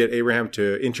better get Abraham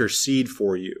to intercede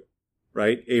for you,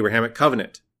 right? Abrahamic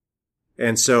covenant.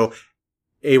 And so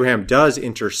Abraham does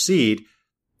intercede,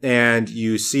 and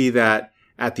you see that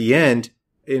at the end,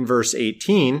 in verse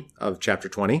 18 of chapter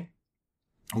 20,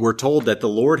 we're told that the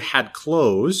Lord had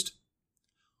closed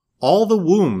all the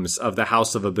wombs of the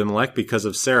house of Abimelech because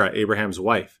of Sarah, Abraham's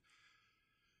wife.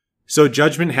 So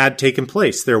judgment had taken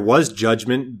place. There was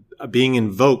judgment being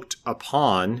invoked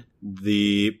upon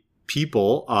the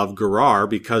people of Gerar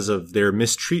because of their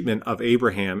mistreatment of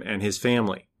Abraham and his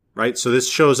family, right? So this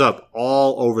shows up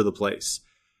all over the place.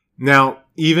 Now,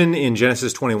 even in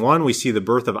Genesis 21, we see the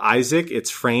birth of Isaac. It's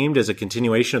framed as a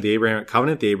continuation of the Abrahamic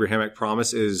covenant. The Abrahamic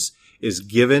promise is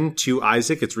given to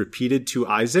Isaac. It's repeated to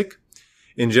Isaac.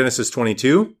 In Genesis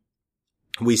 22,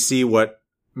 we see what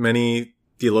many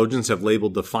theologians have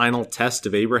labeled the final test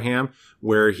of Abraham,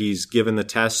 where he's given the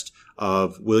test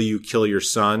of, will you kill your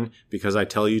son because I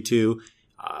tell you to,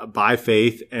 by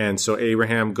faith. And so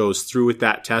Abraham goes through with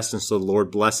that test. And so the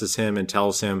Lord blesses him and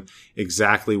tells him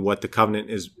exactly what the covenant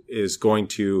is going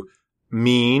to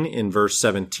mean. In verse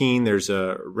 17, there's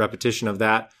a repetition of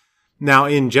that. Now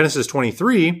in Genesis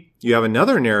 23, you have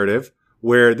another narrative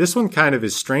where this one kind of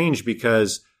is strange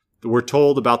because we're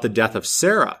told about the death of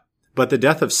Sarah. But the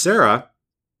death of Sarah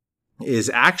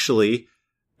is actually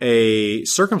a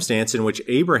circumstance in which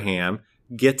Abraham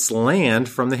gets land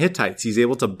from the Hittites. He's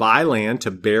able to buy land to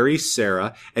bury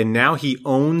Sarah, and now he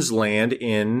owns land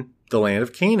in the land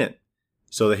of Canaan.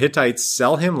 So the Hittites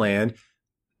sell him land.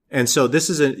 And so this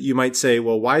is you might say,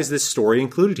 well, why is this story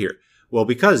included here? Well,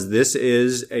 because this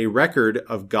is a record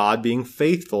of God being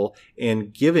faithful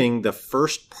and giving the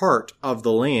first part of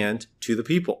the land to the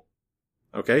people.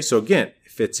 Okay, so again,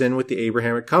 it fits in with the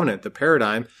Abrahamic covenant, the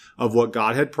paradigm of what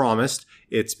God had promised.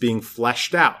 It's being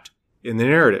fleshed out in the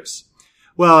narratives.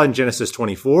 Well, in Genesis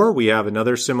 24, we have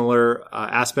another similar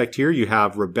aspect here. You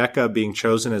have Rebekah being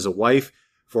chosen as a wife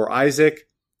for Isaac.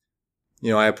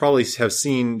 You know, I probably have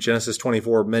seen Genesis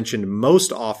 24 mentioned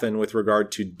most often with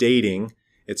regard to dating.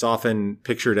 It's often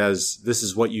pictured as this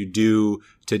is what you do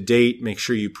to date. Make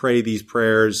sure you pray these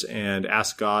prayers and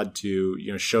ask God to,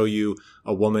 show you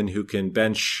a woman who can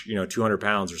bench, 200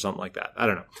 pounds or something like that. I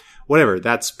don't know. Whatever.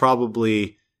 That's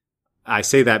probably, I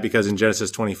say that because in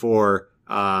Genesis 24,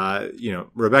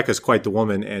 Rebecca's quite the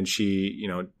woman, and she,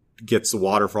 gets the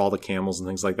water for all the camels and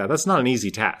things like that. That's not an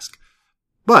easy task.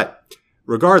 But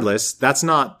regardless, that's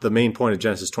not the main point of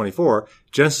Genesis 24.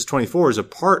 Genesis 24 is a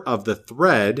part of the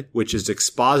thread which is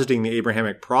expositing the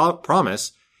Abrahamic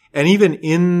promise. And even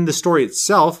in the story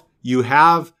itself, you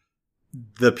have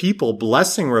the people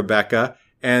blessing Rebekah,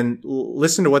 and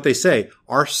listen to what they say.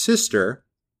 Our sister,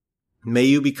 may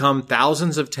you become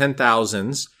thousands of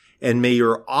 10,000s, and may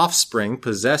your offspring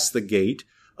possess the gate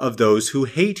of those who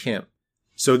hate him.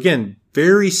 So again,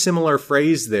 very similar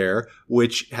phrase there,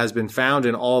 which has been found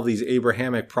in all of these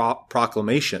Abrahamic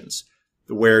proclamations,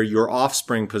 where your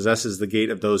offspring possesses the gate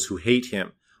of those who hate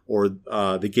him, or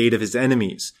the gate of his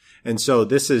enemies. And so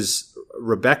this is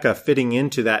Rebekah fitting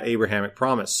into that Abrahamic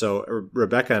promise. So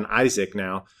Rebekah and Isaac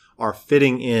now are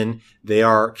fitting in. They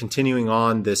are continuing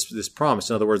on this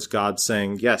promise. In other words, God's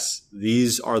saying, yes,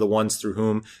 these are the ones through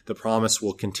whom the promise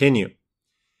will continue.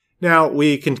 Now,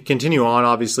 we can continue on.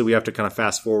 Obviously, we have to kind of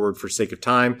fast forward for sake of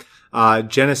time.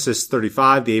 Genesis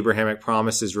 35, the Abrahamic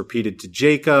promise is repeated to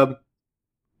Jacob.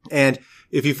 And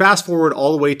if you fast forward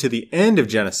all the way to the end of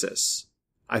Genesis,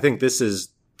 I think this is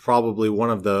probably one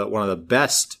of the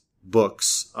best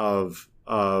books of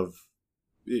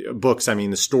books. I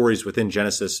mean, the stories within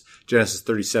Genesis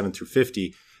 37 through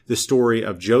 50, the story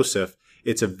of Joseph.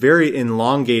 It's a very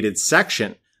elongated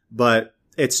section, but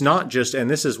it's not just, and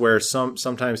this is where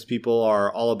sometimes people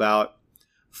are all about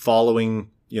following,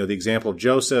 the example of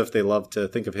Joseph. They love to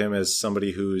think of him as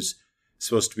somebody who's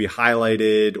supposed to be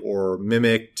highlighted or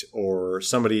mimicked, or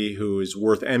somebody who is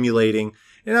worth emulating.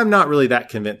 And I'm not really that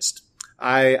convinced.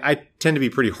 I tend to be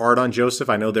pretty hard on Joseph.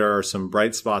 I know there are some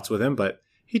bright spots with him, but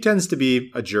he tends to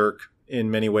be a jerk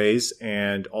in many ways,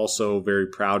 and also very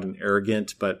proud and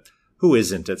arrogant, but who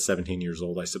isn't at 17 years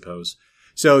old, I suppose.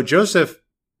 So Joseph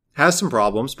has some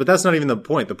problems, but that's not even the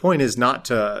point. The point is not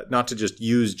to just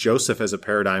use Joseph as a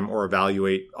paradigm or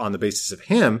evaluate on the basis of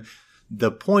him.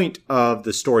 the point of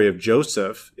the story of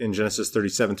Joseph in Genesis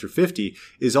 37 through 50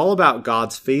 is all about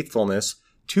God's faithfulness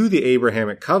to the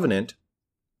Abrahamic covenant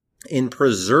in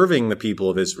preserving the people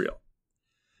of Israel.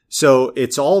 So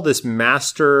it's all this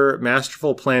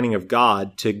masterful planning of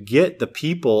God to get the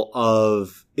people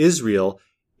of Israel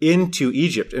into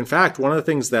Egypt. In fact, one of the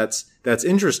things that's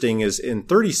interesting is in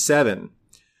 37,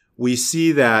 we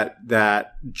see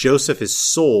that Joseph is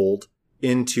sold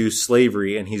into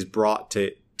slavery and he's brought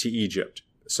to Egypt.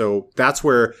 So that's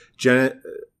where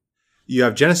you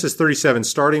have Genesis 37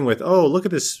 starting with, oh, look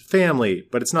at this family,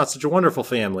 but it's not such a wonderful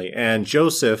family. And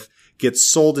Joseph gets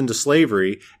sold into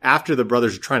slavery after the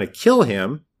brothers are trying to kill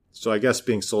him. So I guess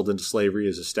being sold into slavery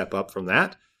is a step up from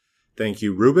that. Thank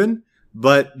you, Reuben.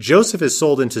 But Joseph is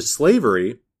sold into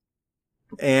slavery.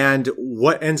 And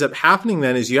what ends up happening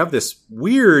then is you have this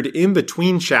weird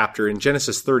in-between chapter in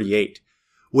Genesis 38,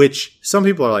 which some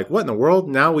people are like, what in the world?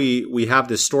 Now we have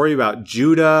this story about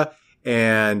Judah,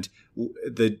 and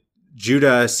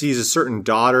Judah sees a certain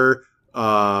daughter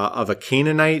of a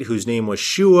Canaanite whose name was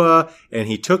Shua, and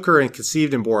he took her and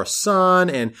conceived and bore a son.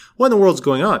 And what in the world's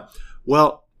going on?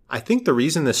 Well, I think the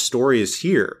reason this story is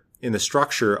here in the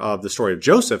structure of the story of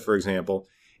Joseph, for example,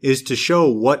 is to show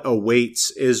what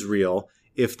awaits Israel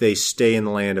if they stay in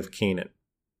the land of Canaan.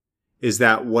 Is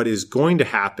that what is going to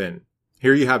happen?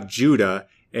 Here you have Judah,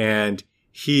 and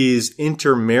he's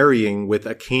intermarrying with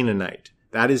a Canaanite.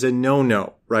 That is a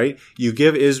no-no, right? You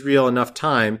give Israel enough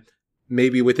time,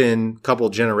 maybe within a couple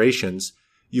of generations,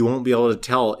 you won't be able to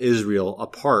tell Israel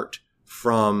apart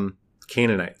from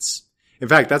Canaanites. In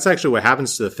fact, that's actually what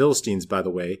happens to the Philistines, by the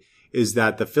way, is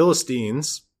that the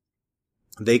Philistines,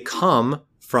 they come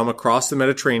from across the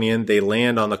Mediterranean, they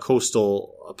land on the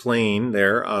coastal plain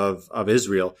there of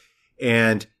Israel,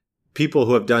 and people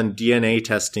who have done DNA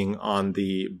testing on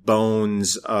the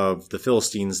bones of the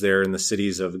Philistines there in the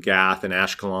cities of Gath and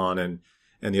Ashkelon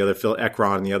and the other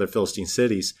Ekron and the other Philistine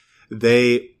cities,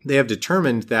 they have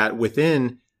determined that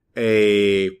within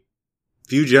a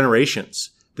few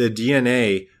generations, the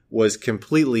DNA was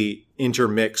completely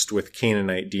intermixed with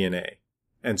Canaanite DNA.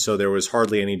 And so there was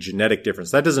hardly any genetic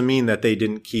difference. That doesn't mean that they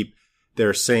didn't keep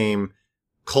their same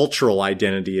cultural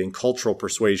identity and cultural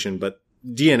persuasion, but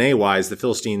DNA-wise, the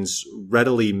Philistines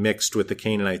readily mixed with the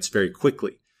Canaanites very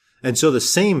quickly. And so the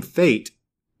same fate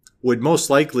would most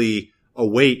likely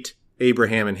await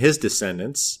Abraham and his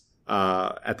descendants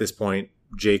at this point,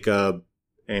 Jacob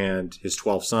and his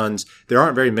 12 sons. There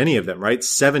aren't very many of them, right?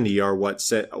 70 are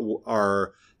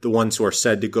are the ones who are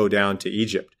said to go down to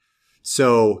Egypt.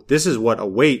 So this is what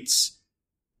awaits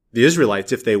the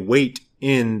Israelites if they wait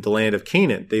in the land of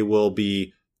Canaan. They will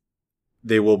be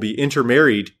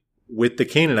intermarried with the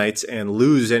Canaanites and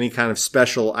lose any kind of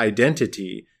special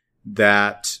identity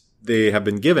that they have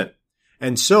been given.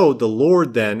 And so the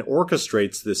Lord then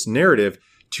orchestrates this narrative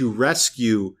to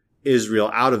rescue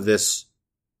Israel out of this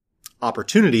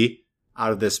opportunity,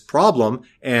 out of this problem,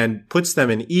 and puts them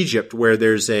in Egypt, where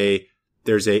there's a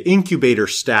incubator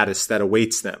status that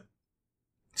awaits them.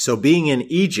 So being in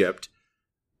Egypt,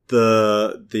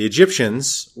 the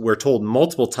Egyptians, we're told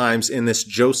multiple times in this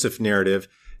Joseph narrative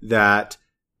that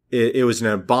it was an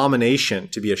abomination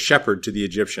to be a shepherd to the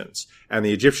Egyptians, and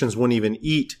the Egyptians wouldn't even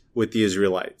eat with the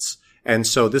Israelites. And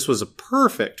so this was a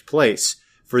perfect place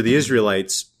for the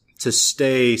Israelites to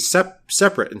stay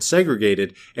separate and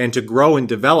segregated and to grow and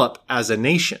develop as a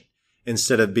nation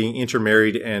instead of being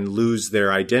intermarried and lose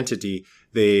their identity.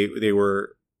 They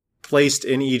were placed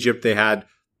in Egypt. They had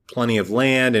plenty of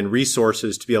land and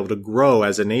resources to be able to grow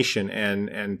as a nation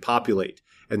and populate.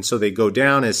 And so they go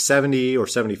down as 70 or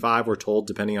 75, we're told,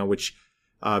 depending on which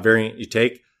variant you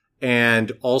take.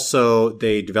 And also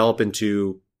they develop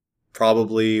into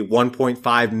probably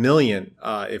 1.5 million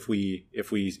if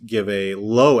we give a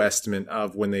low estimate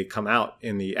of when they come out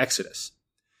in the Exodus.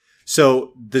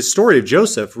 So the story of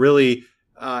Joseph really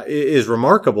is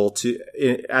remarkable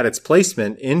at its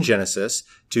placement in Genesis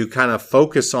to kind of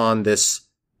focus on this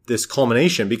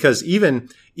culmination, because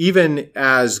even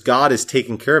as God is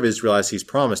taking care of Israel as he's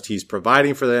promised, he's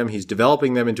providing for them, he's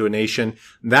developing them into a nation.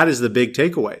 That is the big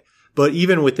takeaway. But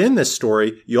even within this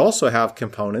story, you also have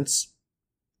components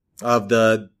of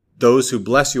those who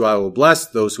bless you, I will bless,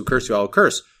 those who curse you, I will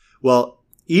curse. Well,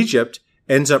 Egypt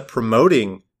ends up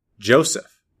promoting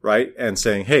Joseph, right? And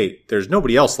saying, hey, there's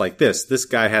nobody else like this. This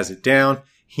guy has it down.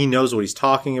 He knows what he's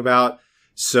talking about.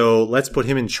 So let's put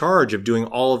him in charge of doing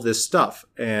all of this stuff.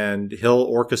 And he'll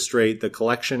orchestrate the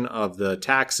collection of the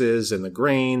taxes and the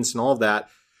grains and all of that.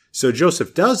 So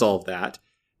Joseph does all of that,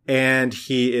 and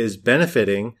he is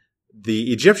benefiting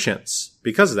the Egyptians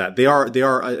because of that. They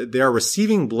are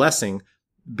receiving blessing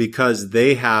because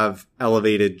they have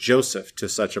elevated Joseph to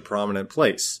such a prominent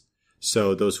place.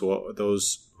 So those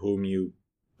whom you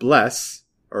bless,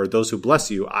 or those who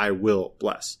bless you, I will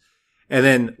bless. And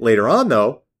then later on,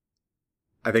 though,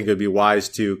 I think it would be wise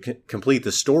to complete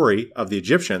the story of the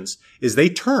Egyptians, is they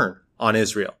turn on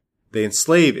Israel. They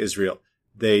enslave Israel.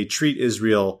 They treat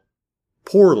Israel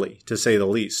poorly, to say the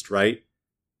least, right?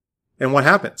 And what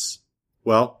happens?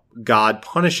 Well, God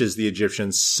punishes the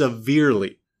Egyptians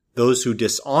severely. Those who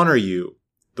dishonor you,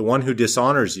 the one who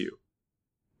dishonors you,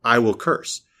 I will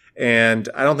curse. And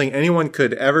I don't think anyone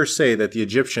could ever say that the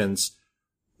Egyptians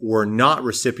were not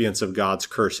recipients of God's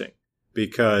cursing,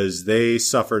 because they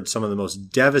suffered some of the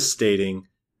most devastating,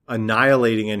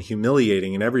 annihilating, and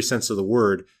humiliating, in every sense of the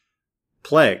word,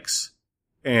 plagues.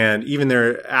 And even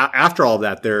after all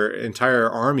that, their entire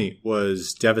army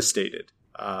was devastated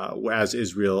as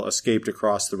Israel escaped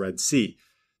across the Red Sea.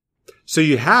 So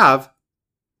you have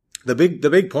the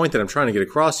big point that I'm trying to get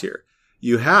across here.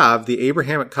 You have the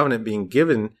Abrahamic covenant being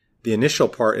given the initial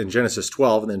part in Genesis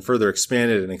 12 and then further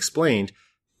expanded and explained.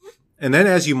 And then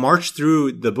as you march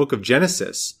through the book of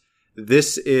Genesis,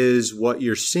 this is what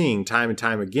you're seeing time and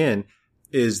time again,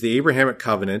 is the Abrahamic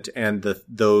covenant, and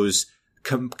those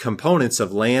components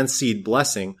of land, seed,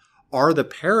 blessing are the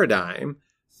paradigm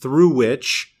through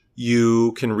which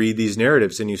you can read these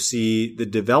narratives and you see the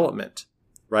development,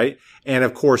 right? And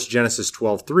of course, Genesis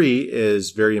 12:3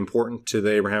 is very important to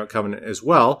the Abrahamic covenant as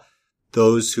well.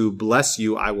 Those who bless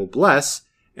you, I will bless,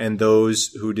 and those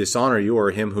who dishonor you,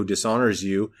 or him who dishonors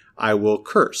you, I will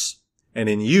curse. And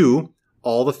in you,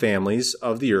 all the families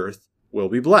of the earth will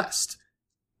be blessed.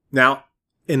 Now,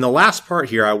 in the last part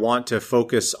here, I want to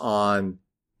focus on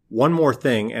one more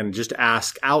thing and just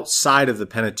ask, outside of the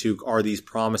Pentateuch, are these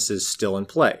promises still in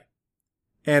play?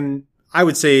 And I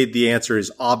would say the answer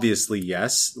is obviously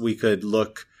yes. We could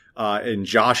look in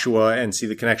Joshua and see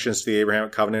the connections to the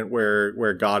Abrahamic covenant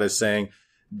where God is saying,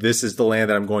 this is the land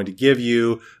that I'm going to give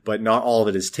you, but not all of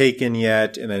it is taken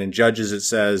yet. And then in Judges, it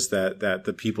says that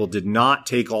the people did not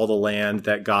take all the land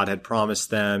that God had promised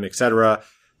them, etc.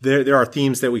 There are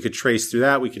themes that we could trace through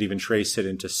that. We could even trace it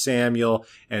into Samuel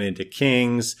and into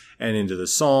Kings and into the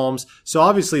Psalms. So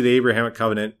obviously the Abrahamic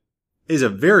covenant is a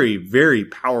very, very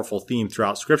powerful theme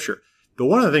throughout Scripture. But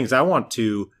one of the things I want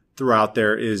to throw out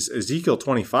there is Ezekiel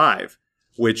 25,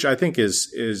 which I think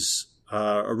is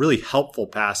a really helpful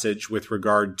passage with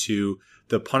regard to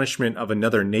the punishment of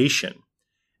another nation.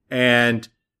 And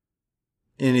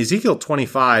in Ezekiel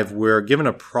 25, we're given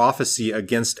a prophecy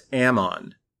against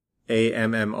Ammon,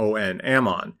 Ammon,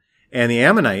 Ammon. And the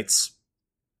Ammonites,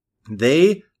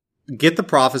 they get the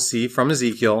prophecy from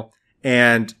Ezekiel,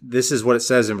 and this is what it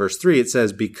says in verse 3. It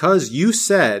says, because you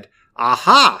said,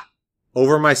 aha,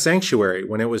 over my sanctuary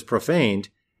when it was profaned,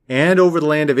 and over the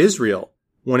land of Israel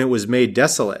when it was made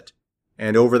desolate,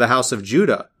 and over the house of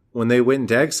Judah when they went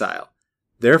into exile.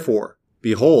 Therefore,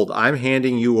 behold, I'm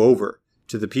handing you over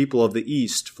to the people of the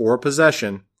east for a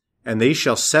possession, and they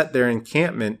shall set their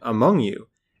encampment among you,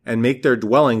 and make their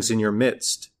dwellings in your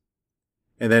midst.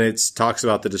 And then it talks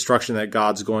about the destruction that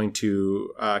God's going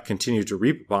to continue to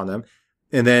reap upon them.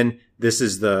 And then this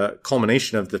is the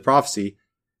culmination of the prophecy.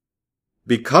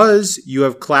 Because you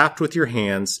have clapped with your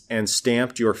hands and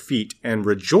stamped your feet and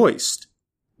rejoiced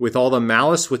with all the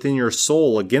malice within your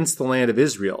soul against the land of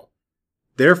Israel.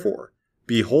 Therefore,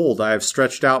 behold, I have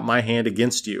stretched out my hand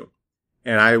against you,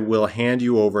 and I will hand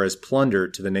you over as plunder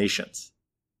to the nations.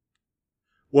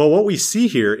 Well, what we see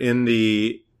here in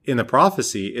the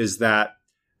prophecy is that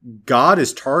God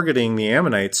is targeting the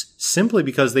Ammonites simply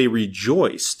because they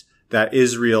rejoiced that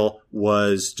Israel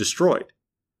was destroyed.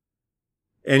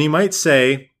 And you might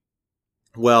say,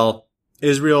 well,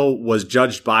 Israel was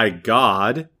judged by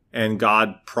God, and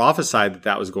God prophesied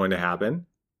that was going to happen.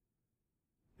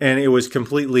 And it was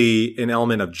completely an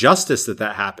element of justice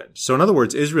that happened. So in other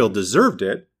words, Israel deserved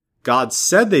it. God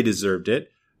said they deserved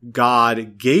it.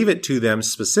 God gave it to them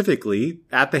specifically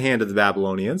at the hand of the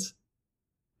Babylonians.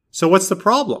 So what's the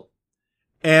problem?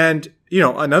 And,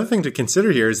 another thing to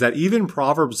consider here is that even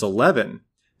Proverbs 11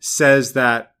 says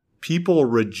that people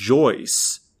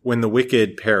rejoice when the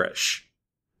wicked perish.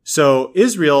 So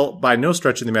Israel, by no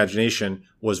stretch of the imagination,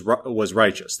 was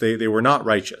righteous. They were not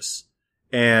righteous,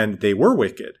 and they were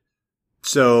wicked.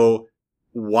 So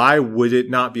why would it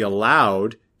not be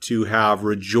allowed to have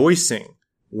rejoicing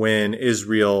when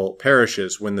Israel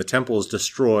perishes, when the temple is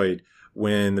destroyed,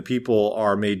 when the people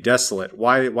are made desolate?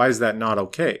 Why is that not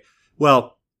okay?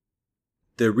 Well,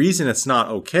 the reason it's not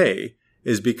okay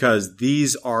is because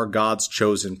these are God's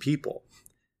chosen people.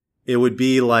 It would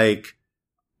be like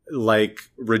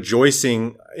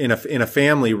rejoicing in a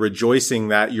family, rejoicing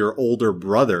that your older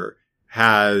brother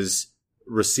has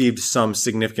received some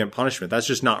significant punishment. That's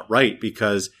just not right,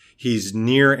 because he's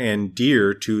near and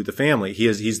dear to the family.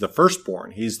 He's the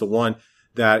firstborn. He's the one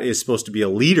that is supposed to be a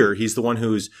leader. He's the one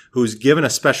who's given a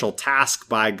special task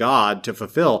by God to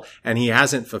fulfill, and he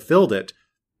hasn't fulfilled it.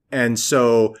 And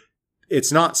so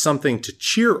it's not something to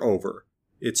cheer over.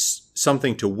 It's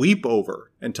something to weep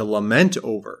over and to lament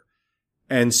over.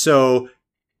 And so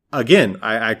again,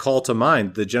 I call to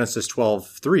mind the Genesis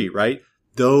 12:3, right?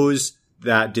 Those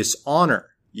that dishonor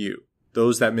you,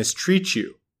 those that mistreat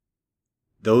you,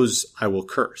 those I will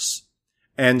curse.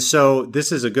 And so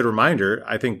this is a good reminder,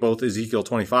 I think, both Ezekiel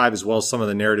 25 as well as some of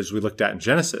the narratives we looked at in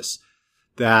Genesis,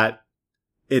 that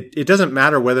it doesn't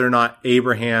matter whether or not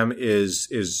Abraham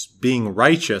is being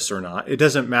righteous or not. It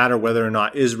doesn't matter whether or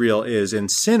not Israel is in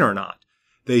sin or not.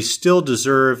 They still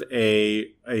deserve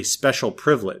a special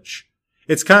privilege.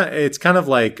 It's kind of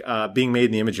like being made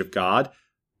in the image of God.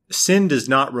 Sin does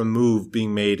not remove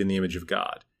being made in the image of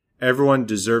God. Everyone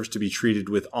deserves to be treated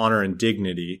with honor and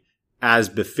dignity as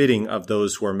befitting of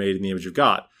those who are made in the image of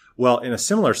God. Well, in a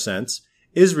similar sense,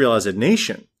 Israel as a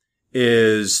nation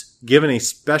is given a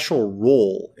special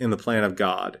role in the plan of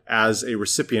God as a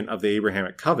recipient of the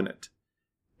Abrahamic covenant.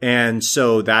 And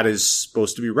so that is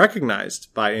supposed to be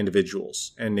recognized by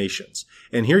individuals and nations.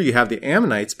 And here you have the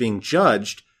Ammonites being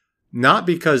judged not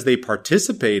because they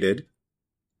participated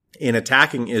in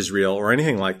attacking Israel or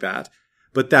anything like that,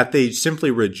 but that they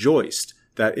simply rejoiced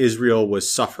that Israel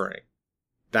was suffering.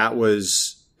 That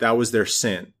was their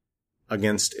sin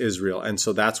against Israel. And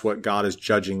so that's what God is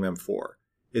judging them for,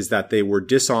 is that they were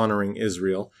dishonoring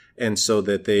Israel, and so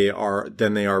that they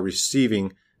are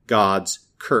receiving God's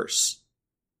curse.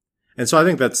 And so I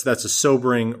think that's a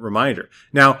sobering reminder.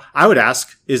 Now, I would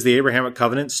ask, is the Abrahamic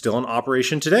covenant still in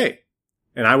operation today?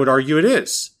 And I would argue it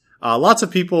is. Lots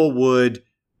of people would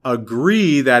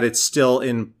agree that it's still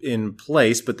in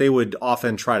place, but they would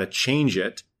often try to change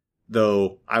it.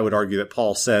 Though I would argue that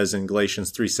Paul says in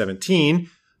Galatians 3:17,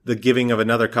 the giving of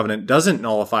another covenant doesn't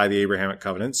nullify the Abrahamic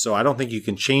covenant. So I don't think you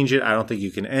can change it. I don't think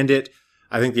you can end it.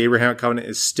 I think the Abrahamic covenant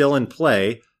is still in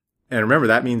play. And remember,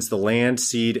 that means the land,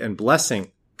 seed, and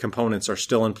blessing components are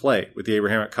still in play with the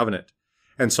Abrahamic covenant.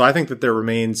 And so I think that there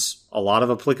remains a lot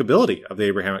of applicability of the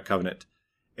Abrahamic covenant.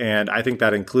 And I think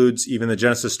that includes even the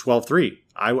Genesis 12:3.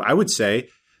 I would say,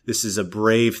 this is a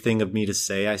brave thing of me to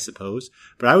say, I suppose,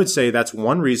 but I would say that's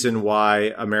one reason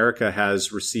why America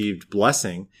has received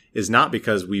blessing is not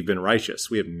because we've been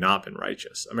righteous. We have not been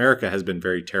righteous. America has been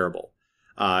very terrible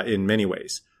in many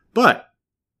ways. But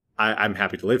I'm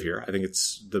happy to live here. I think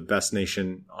it's the best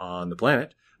nation on the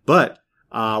planet. But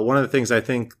one of the things I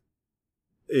think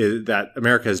that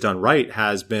America has done right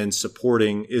has been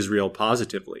supporting Israel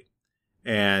positively.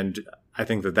 And I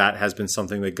think that has been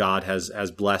something that God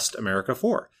has blessed America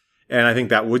for. And I think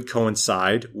that would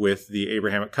coincide with the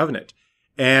Abrahamic covenant.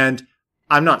 And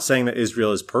I'm not saying that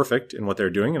Israel is perfect in what they're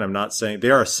doing, and I'm not saying they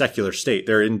are a secular state.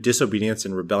 They're in disobedience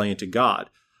and rebellion to God.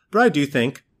 But I do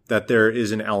think that there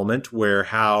is an element where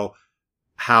how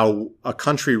a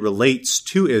country relates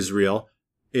to Israel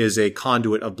is a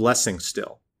conduit of blessing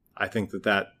still. I think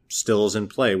that still is in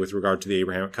play with regard to the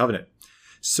Abrahamic covenant.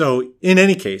 So in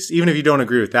any case, even if you don't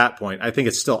agree with that point, I think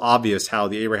it's still obvious how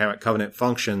the Abrahamic covenant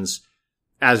functions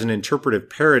as an interpretive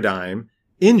paradigm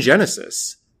in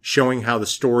Genesis, showing how the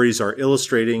stories are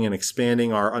illustrating and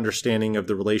expanding our understanding of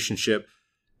the relationship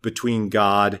between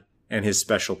God and his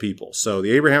special people. So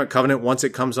the Abrahamic covenant, once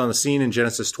it comes on the scene in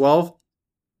Genesis 12,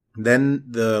 then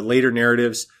the later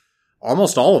narratives,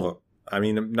 almost all of them, I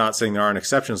mean, I'm not saying there aren't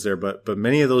exceptions there, but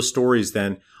many of those stories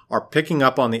then are picking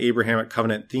up on the Abrahamic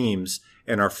covenant themes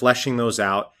and are fleshing those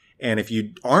out. And if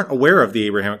you aren't aware of the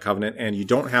Abrahamic covenant and you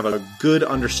don't have a good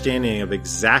understanding of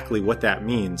exactly what that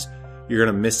means, you're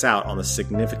going to miss out on the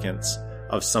significance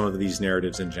of some of these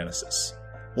narratives in Genesis.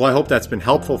 Well, I hope that's been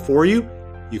helpful for you.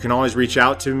 You can always reach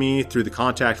out to me through the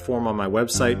contact form on my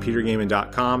website,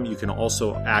 petergaiman.com. You can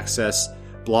also access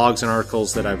blogs and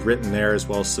articles that I've written there, as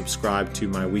well as subscribe to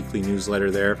my weekly newsletter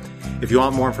there. If you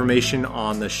want more information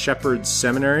on the Shepherds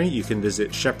Seminary, you can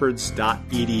visit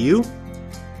shepherds.edu.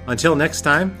 Until next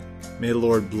time, may the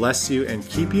Lord bless you and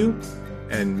keep you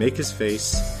and make his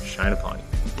face shine upon you.